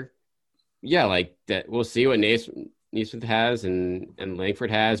where, like that we'll see what Nesmith has and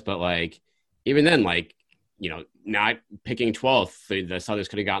Langford has, but like even then, like not picking 12th, the Celtics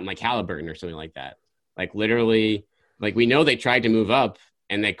could have gotten like Halliburton or something like that. Like literally, like we know they tried to move up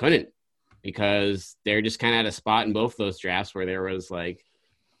and they couldn't because they're just kind of at a spot in both those drafts where there was like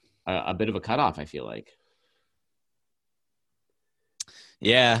a bit of a cutoff. I feel like.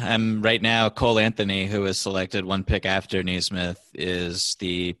 Yeah, right now Cole Anthony, who was selected one pick after Nesmith, is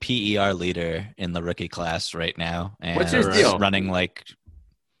the PER leader in the rookie class right now. And what's his deal? Running like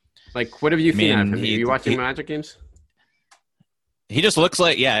what have you seen out of him? Are you watching Magic games? He just looks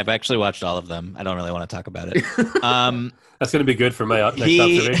like I've actually watched all of them. I don't really want to talk about it. That's going to be good for my next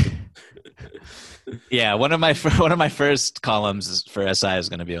observation. Yeah, one of my first columns for SI is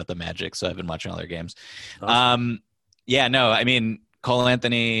going to be about the Magic, so I've been watching all their games. Awesome. Cole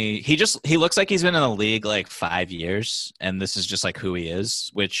Anthony, he looks like he's been in the league like 5 years, and this is just like who he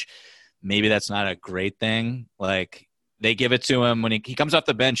is, which maybe that's not a great thing. Like they give it to him when he comes off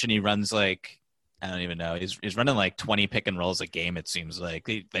the bench and he runs like, I don't even know. He's running like 20 pick and rolls a game. It seems like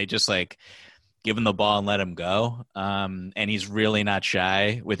they just like give him the ball and let him go. And he's really not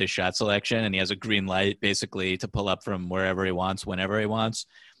shy with his shot selection, and he has a green light basically to pull up from wherever he wants, whenever he wants.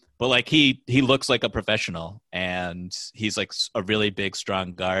 But like he looks like a professional, and he's like a really big,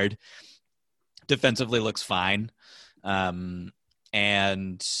 strong guard. Defensively looks fine. And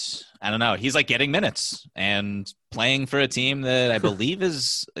I don't know, he's like getting minutes and playing for a team that I believe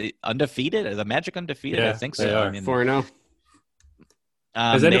is undefeated. The Magic undefeated, yeah, I think so. They are. 4-0.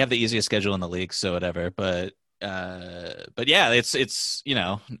 They have the easiest schedule in the league, so whatever. But yeah, it's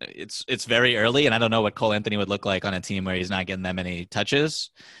very early, and I don't know what Cole Anthony would look like on a team where he's not getting that many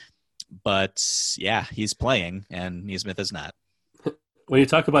touches. But yeah, he's playing, and Nesmith is not. When you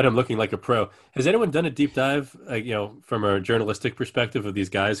talk about him looking like a pro, has anyone done a deep dive, from a journalistic perspective of these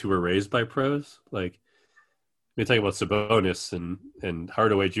guys who were raised by pros? Like, we talk about Sabonis and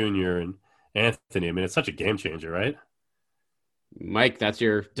Hardaway Jr. and Anthony. I mean, it's such a game changer, right? Mike, that's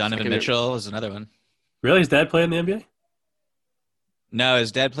your Donovan Mitchell is another one. Really? His dad played in the NBA? No,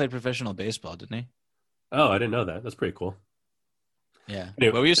 his dad played professional baseball, didn't he? Oh, I didn't know that. That's pretty cool. Yeah.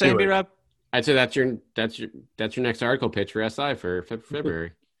 Anyway, what were you saying, B-Rob? I'd say that's your next article pitch for SI for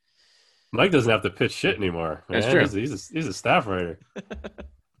February. Mike doesn't have to pitch shit anymore. Man. That's true. He's a staff writer.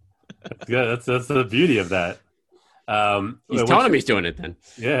 That's the beauty of that. He's telling him he's doing it then.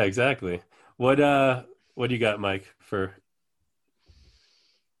 Yeah, exactly. What do you got, Mike, for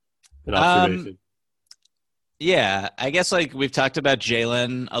an observation? Yeah, I guess like we've talked about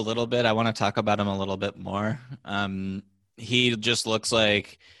Jalen a little bit. I want to talk about him a little bit more. He just looks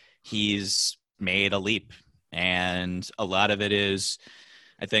like he's made a leap, and a lot of it is,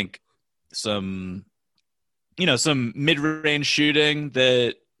 I think, some mid-range shooting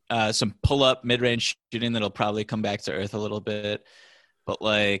that some pull-up mid-range shooting that'll probably come back to earth a little bit, but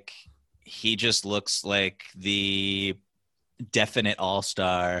like he just looks like the definite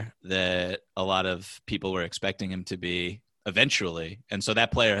all-star that a lot of people were expecting him to be eventually. And so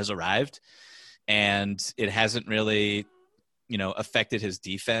that player has arrived, and it hasn't really affected his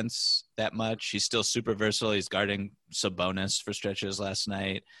defense that much. He's still super versatile. He's guarding Sabonis for stretches last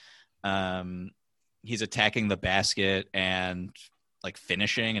night. He's attacking the basket and like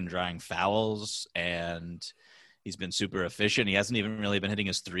finishing and drawing fouls, and he's been super efficient. He hasn't even really been hitting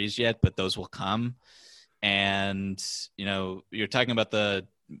his threes yet, but those will come. And, you're talking about the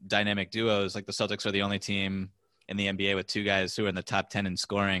dynamic duos. Like the Celtics are the only team in the NBA with two guys who are in the top 10 in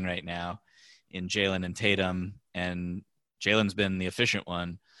scoring right now in Jalen and Tatum. And Jalen's been the efficient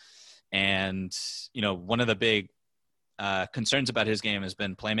one. And, one of the big concerns about his game has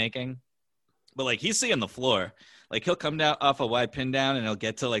been playmaking. But, like, he's seeing the floor. Like, he'll come down off a wide pin down and he'll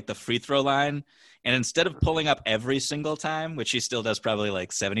get to, like, the free throw line. And instead of pulling up every single time, which he still does probably,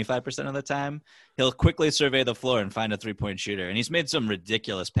 like, 75% of the time, he'll quickly survey the floor and find a three-point shooter. And he's made some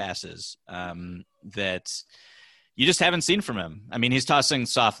ridiculous passes that you just haven't seen from him. I mean, he's tossing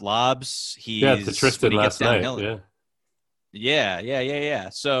soft lobs. To Tristan last night, Yeah.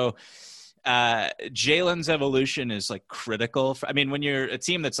 So Jalen's evolution is like critical. When you're a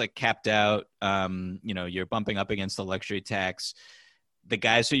team that's like capped out, you're bumping up against the luxury tax. The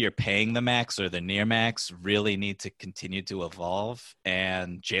guys who you're paying the max or the near max really need to continue to evolve.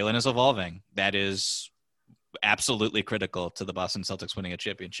 And Jalen is evolving. That is absolutely critical to the Boston Celtics winning a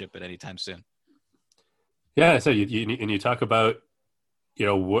championship at any time soon. Yeah. So you talk about,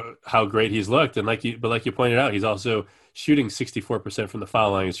 how great he's looked. And like you pointed out, he's also shooting 64% from the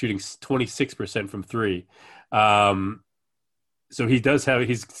foul line. He's shooting 26% from three. So he's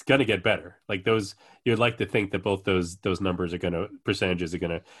going to get better. Like those, you'd like to think that both those numbers percentages are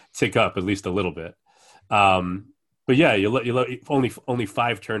going to tick up at least a little bit. But yeah, only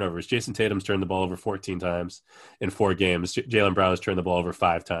 5 turnovers. Jason Tatum's turned the ball over 14 times in 4 games. Jaylen Brown has turned the ball over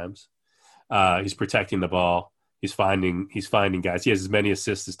 5 times. He's protecting the ball. He's finding guys. He has as many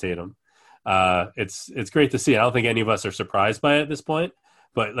assists as Tatum. It's great to see. I don't think any of us are surprised by it at this point,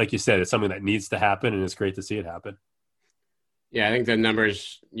 but like you said, it's something that needs to happen, and it's great to see it happen. Yeah, I think the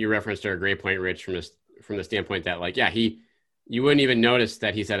numbers you referenced are a great point, Rich, from the standpoint that you wouldn't even notice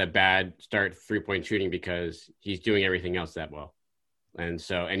that he's had a bad start 3-point shooting because he's doing everything else that well, and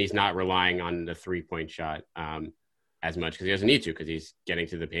he's not relying on the 3-point shot as much because he doesn't need to, because he's getting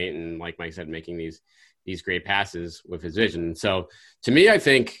to the paint and, like Mike said, making these great passes with his vision. So to me, I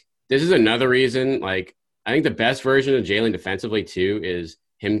think this is another reason. Like, I think the best version of Jalen defensively too is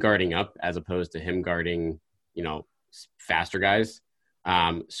him guarding up as opposed to him guarding, faster guys.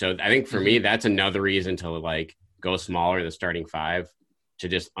 So I think for me, that's another reason to go smaller in the starting 5 to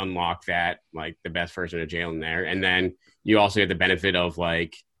just unlock that, the best version of Jalen there. And then you also get the benefit of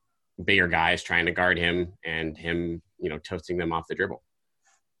bigger guys trying to guard him and him, toasting them off the dribble.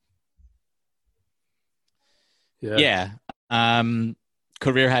 Yeah.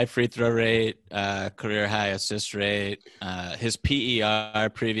 Career high free throw rate, career high assist rate. His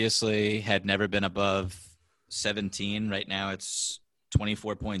PER previously had never been above 17. Right now it's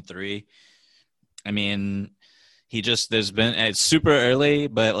 24.3. It's super early,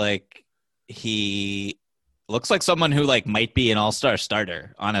 but he looks like someone who might be an all-star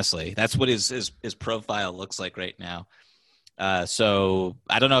starter. Honestly, that's what his profile looks like right now. So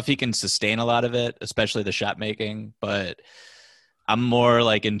I don't know if he can sustain a lot of it, especially the shot making, but I'm more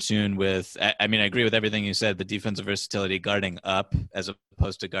in tune with, I agree with everything you said. The defensive versatility guarding up as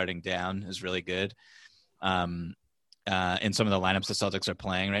opposed to guarding down is really good. In some of the lineups the Celtics are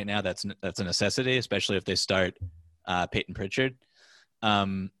playing right now, that's a necessity, especially if they start Payton Pritchard.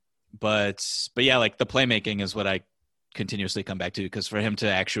 But yeah, the playmaking is what I continuously come back to, because for him to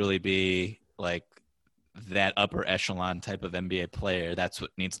actually be that upper echelon type of NBA player, that's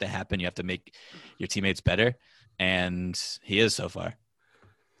what needs to happen. You have to make your teammates better, and he is so far.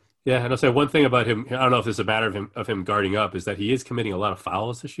 Yeah, and I'll say one thing about him. I don't know if it's a matter of him guarding up, is that he is committing a lot of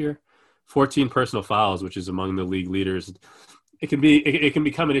fouls this year. 14 personal fouls, which is among the league leaders. It can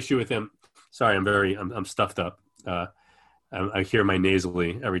become an issue with him. Sorry, I'm stuffed up. I hear my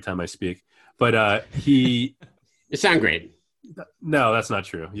nasally every time I speak, but he. You sound great. No, that's not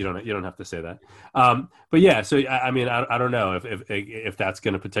true. You don't have to say that. But yeah, so I don't know if that's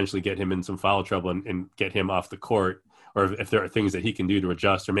going to potentially get him in some foul trouble and get him off the court, or if there are things that he can do to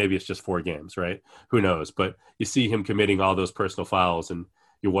adjust, or maybe it's just 4 games, right? Who knows? But you see him committing all those personal fouls, and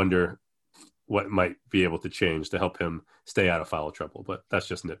you wonder what might be able to change to help him stay out of foul trouble. But that's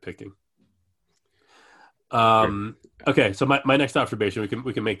just nitpicking. Okay, so my next observation,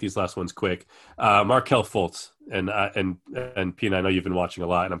 we can make these last ones quick. Markelle Fultz, and Pete, I know you've been watching a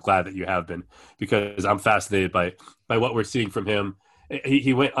lot, and I'm glad that you have been, because I'm fascinated by what we're seeing from him.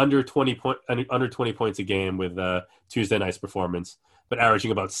 He went under 20 points a game with Tuesday night's performance, but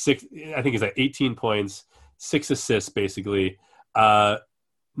averaging about 18 points, 6 assists, basically,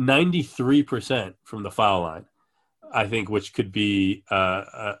 93% from the foul line, I think, which could be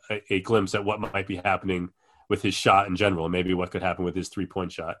a glimpse at what might be happening with his shot in general, maybe what could happen with his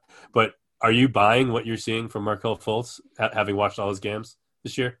 3-point shot. But are you buying what you're seeing from Markelle Fultz, having watched all his games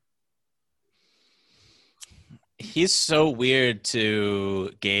this year? He's so weird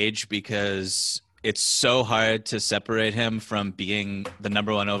to gauge because it's so hard to separate him from being the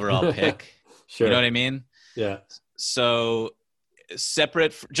number 1 overall pick. Sure. You know what I mean? Yeah. So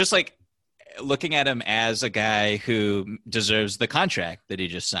separate, just like looking at him as a guy who deserves the contract that he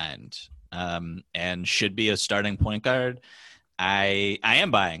just signed, and should be a starting point guard, I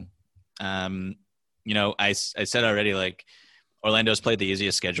am buying. I said already, like, Orlando's played the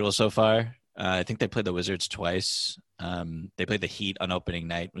easiest schedule so far. I think they played the Wizards twice. They played the Heat on opening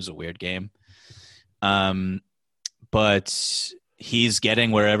night. It was a weird game. But he's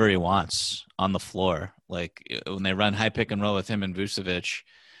getting wherever he wants on the floor. Like when they run high pick and roll with him and Vucevic,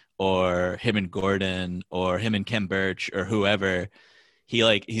 or him and Gordon, or him and Kem Birch, or whoever,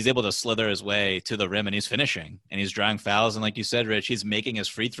 he's able to slither his way to the rim, and he's finishing, and he's drawing fouls. And like you said, Rich, he's making his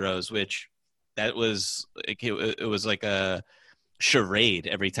free throws, which that was like, it was like a charade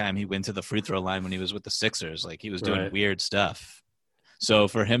every time he went to the free throw line when he was with the Sixers. Like he was doing weird stuff. So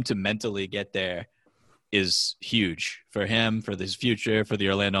for him to mentally get there is huge for him, for his future, for the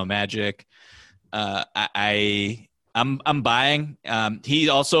Orlando Magic. I'm buying. He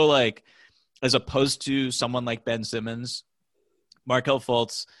also, like, as opposed to someone like Ben Simmons, Markelle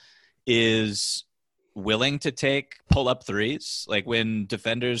Fultz is willing to take pull-up threes. Like when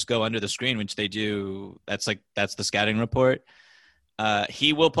defenders go under the screen, which they do, that's the scouting report.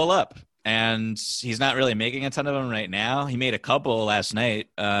 He will pull up, and he's not really making a ton of them right now. He made a couple last night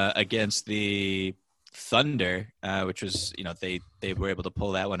against the Thunder, which was, they were able to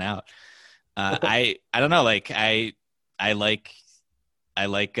pull that one out. I don't know. Like I like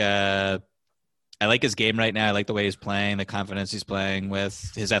his game right now. I like the way he's playing, the confidence he's playing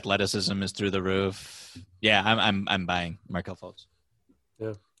with. His athleticism is through the roof. Yeah, I'm buying Markelle Fultz.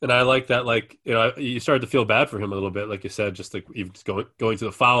 Yeah, and I like that. Like, you started to feel bad for him a little bit, like you said, just like even going to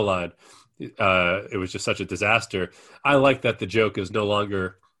the foul line. It was just such a disaster. I like that the joke is no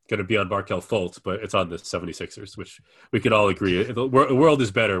longer going to be on Markelle Fultz, but it's on the 76ers, which we could all agree. The world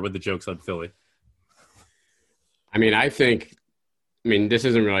is better when the joke's on Philly. I mean, this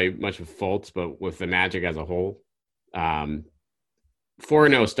isn't really much of Fultz, but with the Magic as a whole, 4-0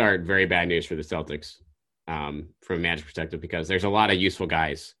 start, very bad news for the Celtics from a Magic perspective, because there's a lot of useful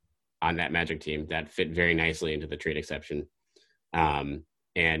guys on that Magic team that fit very nicely into the trade exception. And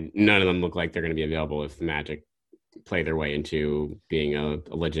none of them look like they're going to be available if the Magic play their way into being a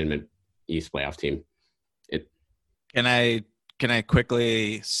legitimate East playoff team. Can I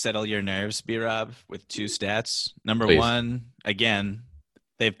quickly settle your nerves, B-Rob, with 2 stats? Number Please. 1, again,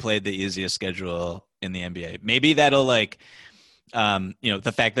 they've played the easiest schedule in the NBA. Maybe that'll the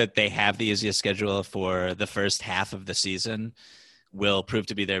fact that they have the easiest schedule for the first half of the season will prove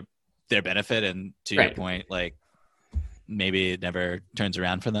to be their benefit. And to your point, like maybe it never turns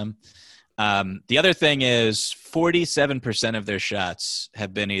around for them. The other thing is 47% of their shots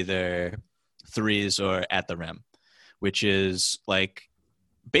have been either threes or at the rim, which is like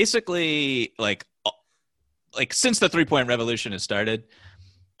basically like since the 3-point revolution has started,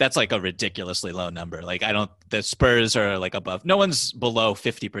 that's like a ridiculously low number. Like the Spurs are like above, no one's below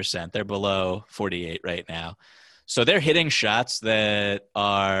 50%. They're below 48 right now. So they're hitting shots that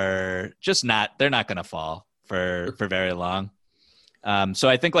are just they're not going to fall for very long. So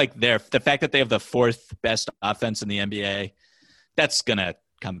I think like the fact that they have the 4th best offense in the NBA, that's going to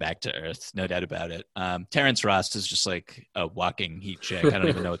come back to earth. No doubt about it. Terrence Ross is just like a walking heat check. I don't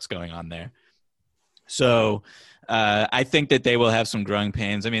even know what's going on there. So I think that they will have some growing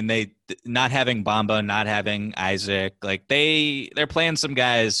pains. I mean, they not having Bamba, not having Isaac, like they're playing some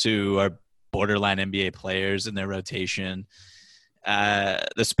guys who are borderline NBA players in their rotation.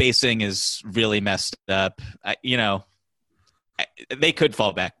 The spacing is really messed up. They could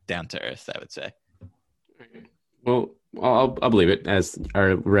fall back down to earth, I would say. Well, I'll believe it as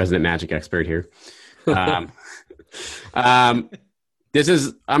our resident Magic expert here. I'm going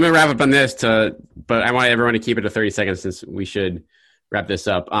to wrap up on this but I want everyone to keep it to 30 seconds since we should wrap this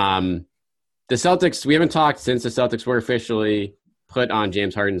up. The Celtics, we haven't talked since the Celtics were officially put on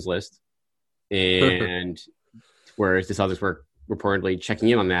James Harden's list, and whereas the Celtics were reportedly checking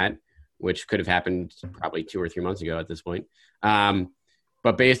in on that, which could have happened probably 2 or 3 months ago at this point.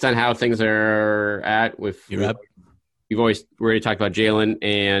 But based on how things are at we've already talked about Jalen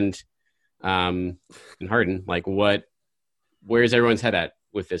and Harden. Like where's everyone's head at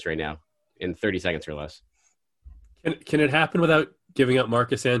with this right now in 30 seconds or less? Can it happen without giving up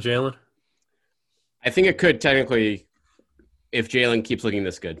Marcus and Jalen? I think it could technically if Jalen keeps looking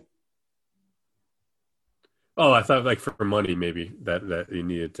this good. Oh, I thought like for money maybe that you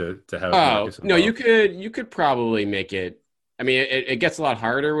needed to have. Oh, Marcus no, involved. you could probably make it. I mean, it gets a lot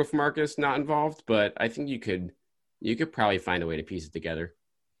harder with Marcus not involved, but I think you could probably find a way to piece it together.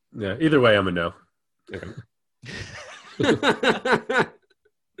 Yeah. Either way, I'm a no. Okay.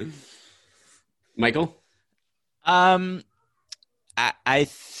 Michael?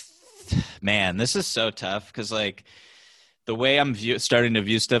 Man, this is so tough because like the way I'm starting to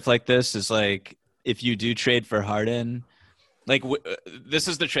view stuff like this is like if you do trade for Harden, like this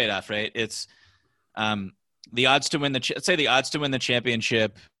is the trade-off, right? It's the odds to win let's say the odds to win the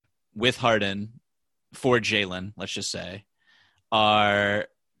championship with Harden for Jalen, let's just say, are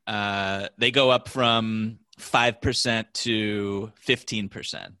they go up from 5% to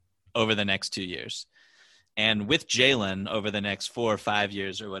 15% over the next 2 years. And with Jalen over the next 4 or 5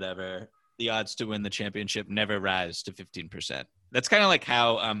 years or whatever, the odds to win the championship never rise to 15%. That's kind of like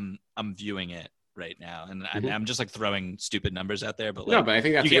how I'm viewing it right now. And I'm just like throwing stupid numbers out there, but like, no, but I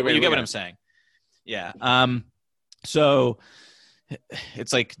think that's you get what I'm saying. Yeah. So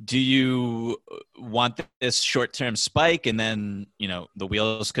it's like, do you want this short-term spike and then, the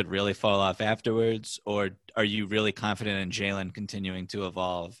wheels could really fall off afterwards? Or are you really confident in Jalen continuing to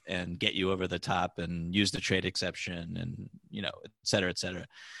evolve and get you over the top and use the trade exception and, et cetera, et cetera?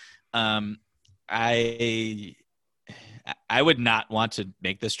 I would not want to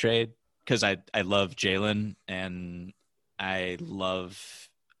make this trade because I love Jalen and I love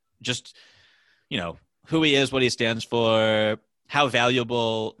just, who he is, what he stands for, how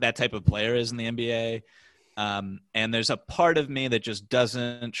valuable that type of player is in the NBA. And there's a part of me that just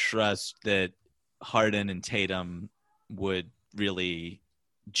doesn't trust that Harden and Tatum would really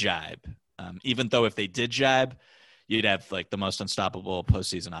jibe. Even though if they did jibe, you'd have like the most unstoppable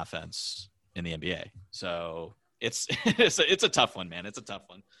postseason offense in the NBA. So it's a tough one, man. It's a tough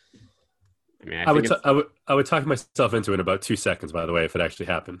one. I mean, I would talk myself into it in about 2 seconds, by the way, if it actually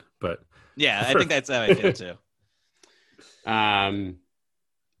happened. But yeah, I think that's how I feel too.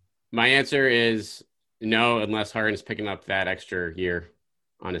 My answer is no, unless Harden's picking up that extra year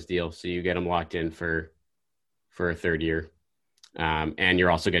on his deal. So you get him locked in for a third year. And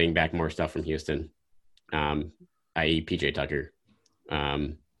you're also getting back more stuff from Houston, i.e. PJ Tucker.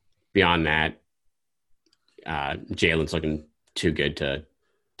 Beyond that, Jalen's looking too good to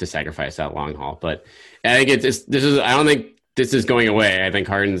sacrifice that long haul. But I think I don't think this is going away. I think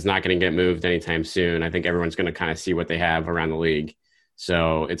Harden's not going to get moved anytime soon. I think everyone's going to kind of see what they have around the league.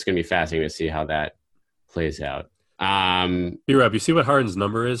 So it's going to be fascinating to see how that plays out. B-Rob, you see what Harden's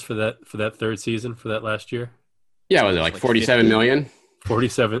number is for that third season for that last year? Yeah, was it like 47 million?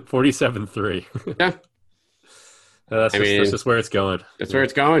 47.3. Yeah. That's just where it's going. That's where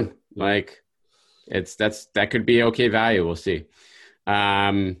it's going. Like that could be okay value. We'll see.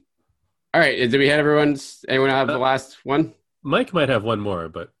 All right. Did we have anyone have the last one? Mike might have one more,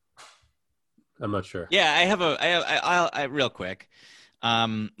 but I'm not sure. Yeah, I have I real quick,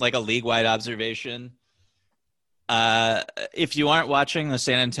 like a league-wide observation. If you aren't watching the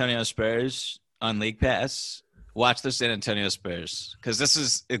San Antonio Spurs on League Pass, watch the San Antonio Spurs because this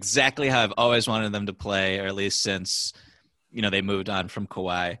is exactly how I've always wanted them to play, or at least since, they moved on from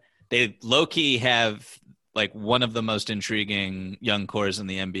Kawhi. They low-key have like one of the most intriguing young cores in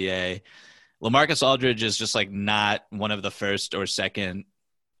the NBA. LaMarcus Aldridge is just like not one of the first or second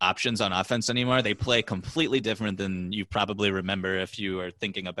options on offense anymore. They play completely different than you probably remember if you are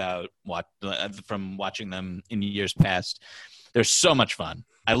thinking about from watching them in years past. They're so much fun.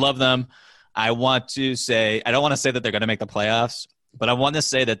 I love them. I don't want to say that they're going to make the playoffs, but I want to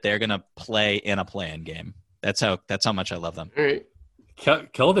say that they're going to play in a play-in game. That's how much I love them. All right.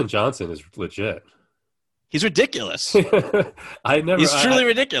 Keldon Johnson is legit. He's ridiculous. He's truly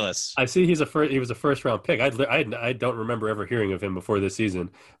ridiculous. I see he was a first round pick. I don't remember ever hearing of him before this season,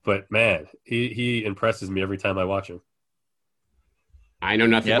 but man, he impresses me every time I watch him. I know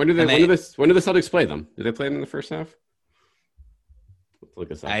nothing. Yep. When do the Celtics play them? Did they play them in the first half? Let's look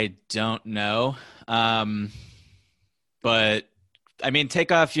this up. I don't know. But I mean,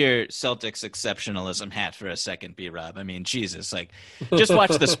 take off your Celtics exceptionalism hat for a second, B-Rob. I mean, Jesus, like, just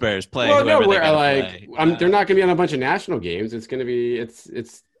watch the Spurs play. Well, no, play. They're not going to be on a bunch of national games. It's going to be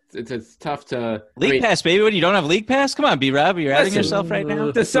it's tough to League Pass, baby. What, you don't have League Pass? Come on, B-Rob, you're outing yourself right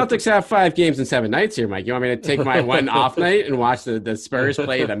now. The Celtics have 5 games in 7 nights here, Mike. You want me to take my one off night and watch the Spurs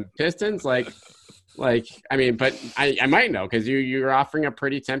play the Pistons? Like, I mean, but I might know because you're offering a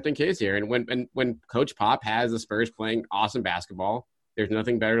pretty tempting case here. And when Coach Pop has the Spurs playing awesome basketball, there's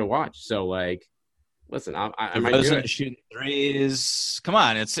nothing better to watch. So, like, Listen, I might do it. Shooting threes. Come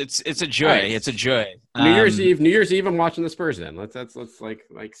on, it's a joy. Right. It's a joy. New Year's Eve. I'm watching the Spurs. Then let's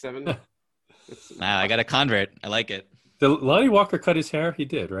like 7. I got a convert. I like it. Did Lonnie Walker cut his hair? He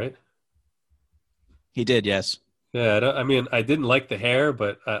did, right? He did, yes. Yeah, I didn't like the hair,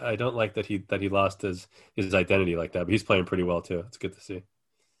 but I don't like that he lost his identity like that. But he's playing pretty well too. It's good to see.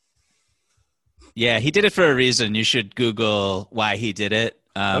 Yeah, he did it for a reason. You should Google why he did it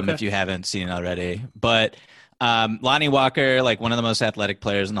if you haven't seen it already. But Lonnie Walker, like one of the most athletic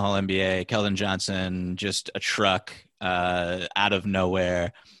players in the whole NBA. Keldon Johnson, just a truck out of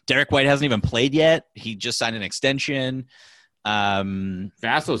nowhere. Derek White hasn't even played yet. He just signed an extension.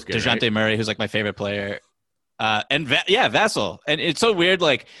 Vassal's good. DeJounte right? Murray, who's like my favorite player. Vassell. And it's so weird,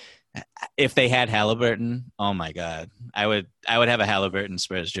 like, if they had Halliburton, oh my God, I would have a Halliburton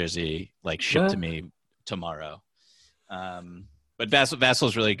Spurs jersey like shipped to me tomorrow. But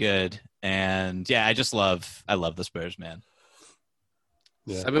Vassell's really good, and yeah, I love the Spurs, man.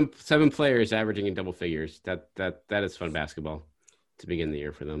 Yeah. Seven players averaging in double figures. That is fun basketball to begin the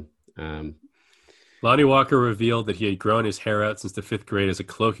year for them. Lonnie Walker revealed that he had grown his hair out since the 5th grade as a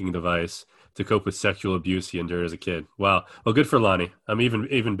cloaking device to cope with sexual abuse he endured as a kid. Wow. Well, good for Lonnie. I'm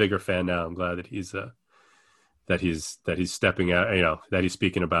even bigger fan now. I'm glad that he's stepping out, that he's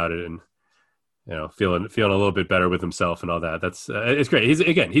speaking about it and, feeling a little bit better with himself and all that. That's it's great.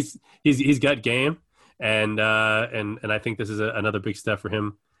 He's got game. And I think this is another big step for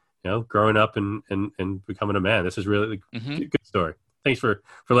him, growing up and becoming a man. This is really a good story. Thanks for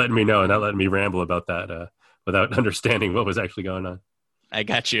letting me know and not letting me ramble about that without understanding what was actually going on. I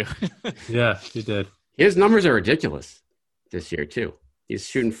got you. Yeah, you did. His numbers are ridiculous this year too. He's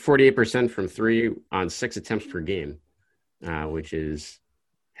shooting 48% from 3 on 6 attempts per game, which has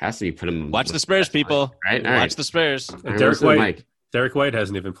to be put him. Watch the Spurs, people. Right? Watch the Spurs. Derek White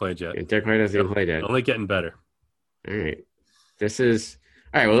hasn't even played yet. And Derek White hasn't even played yet. Only getting better. All right. All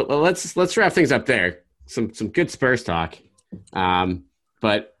right. Well, let's wrap things up there. Some good Spurs talk.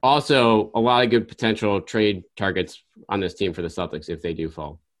 But also a lot of good potential trade targets on this team for the Celtics if they do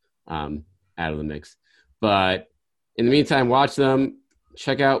fall out of the mix. But in the meantime, watch them.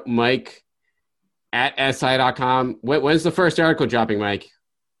 Check out Mike at SI.com. When's the first article dropping, Mike?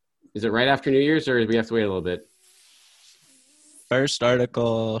 Is it right after New Year's or do we have to wait a little bit? First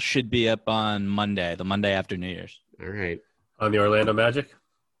article should be up on Monday, the Monday after New Year's. All right. On the Orlando Magic?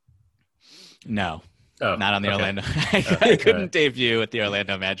 No. Oh, not on the Orlando. I couldn't debut with the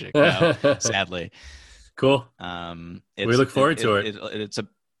Orlando Magic, sadly. Cool. We look forward to it.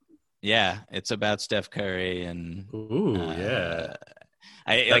 It's about Steph Curry and. Ooh, yeah.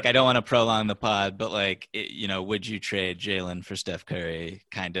 I don't want to prolong the pod, but would you trade Jalen for Steph Curry?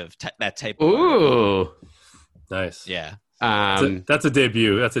 Kind of that type of. Ooh, nice. Yeah. That's a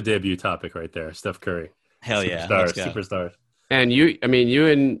debut. That's a debut topic right there. Steph Curry. Hell yeah. Superstars. And you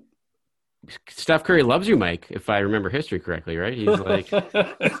and Steph Curry loves you, Mike, if I remember history correctly, right? He's like,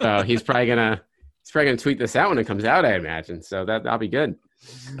 so he's probably gonna tweet this out when it comes out, I imagine. So that'll be good.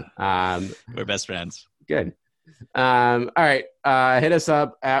 We're best friends. Good. All right. Hit us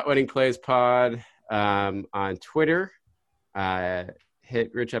up at Wedding Plays Pod on Twitter.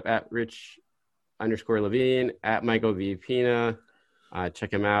 Hit Rich up at Rich_Levine at Michael V. Pina.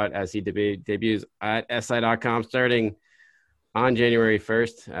 Check him out as he debuts at SI.com starting on January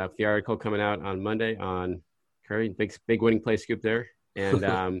 1st. The article coming out on Monday on Curry. Big Winning Play scoop there. And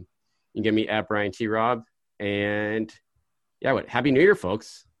you can get me at Brian T. Rob. And Happy New Year,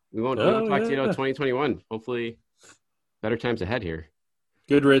 folks. We won't talk to you about 2021. Hopefully better times ahead here.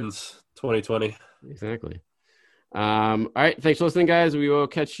 Good riddance, 2020. Exactly. All right. Thanks for listening, guys. We will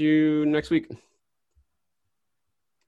catch you next week.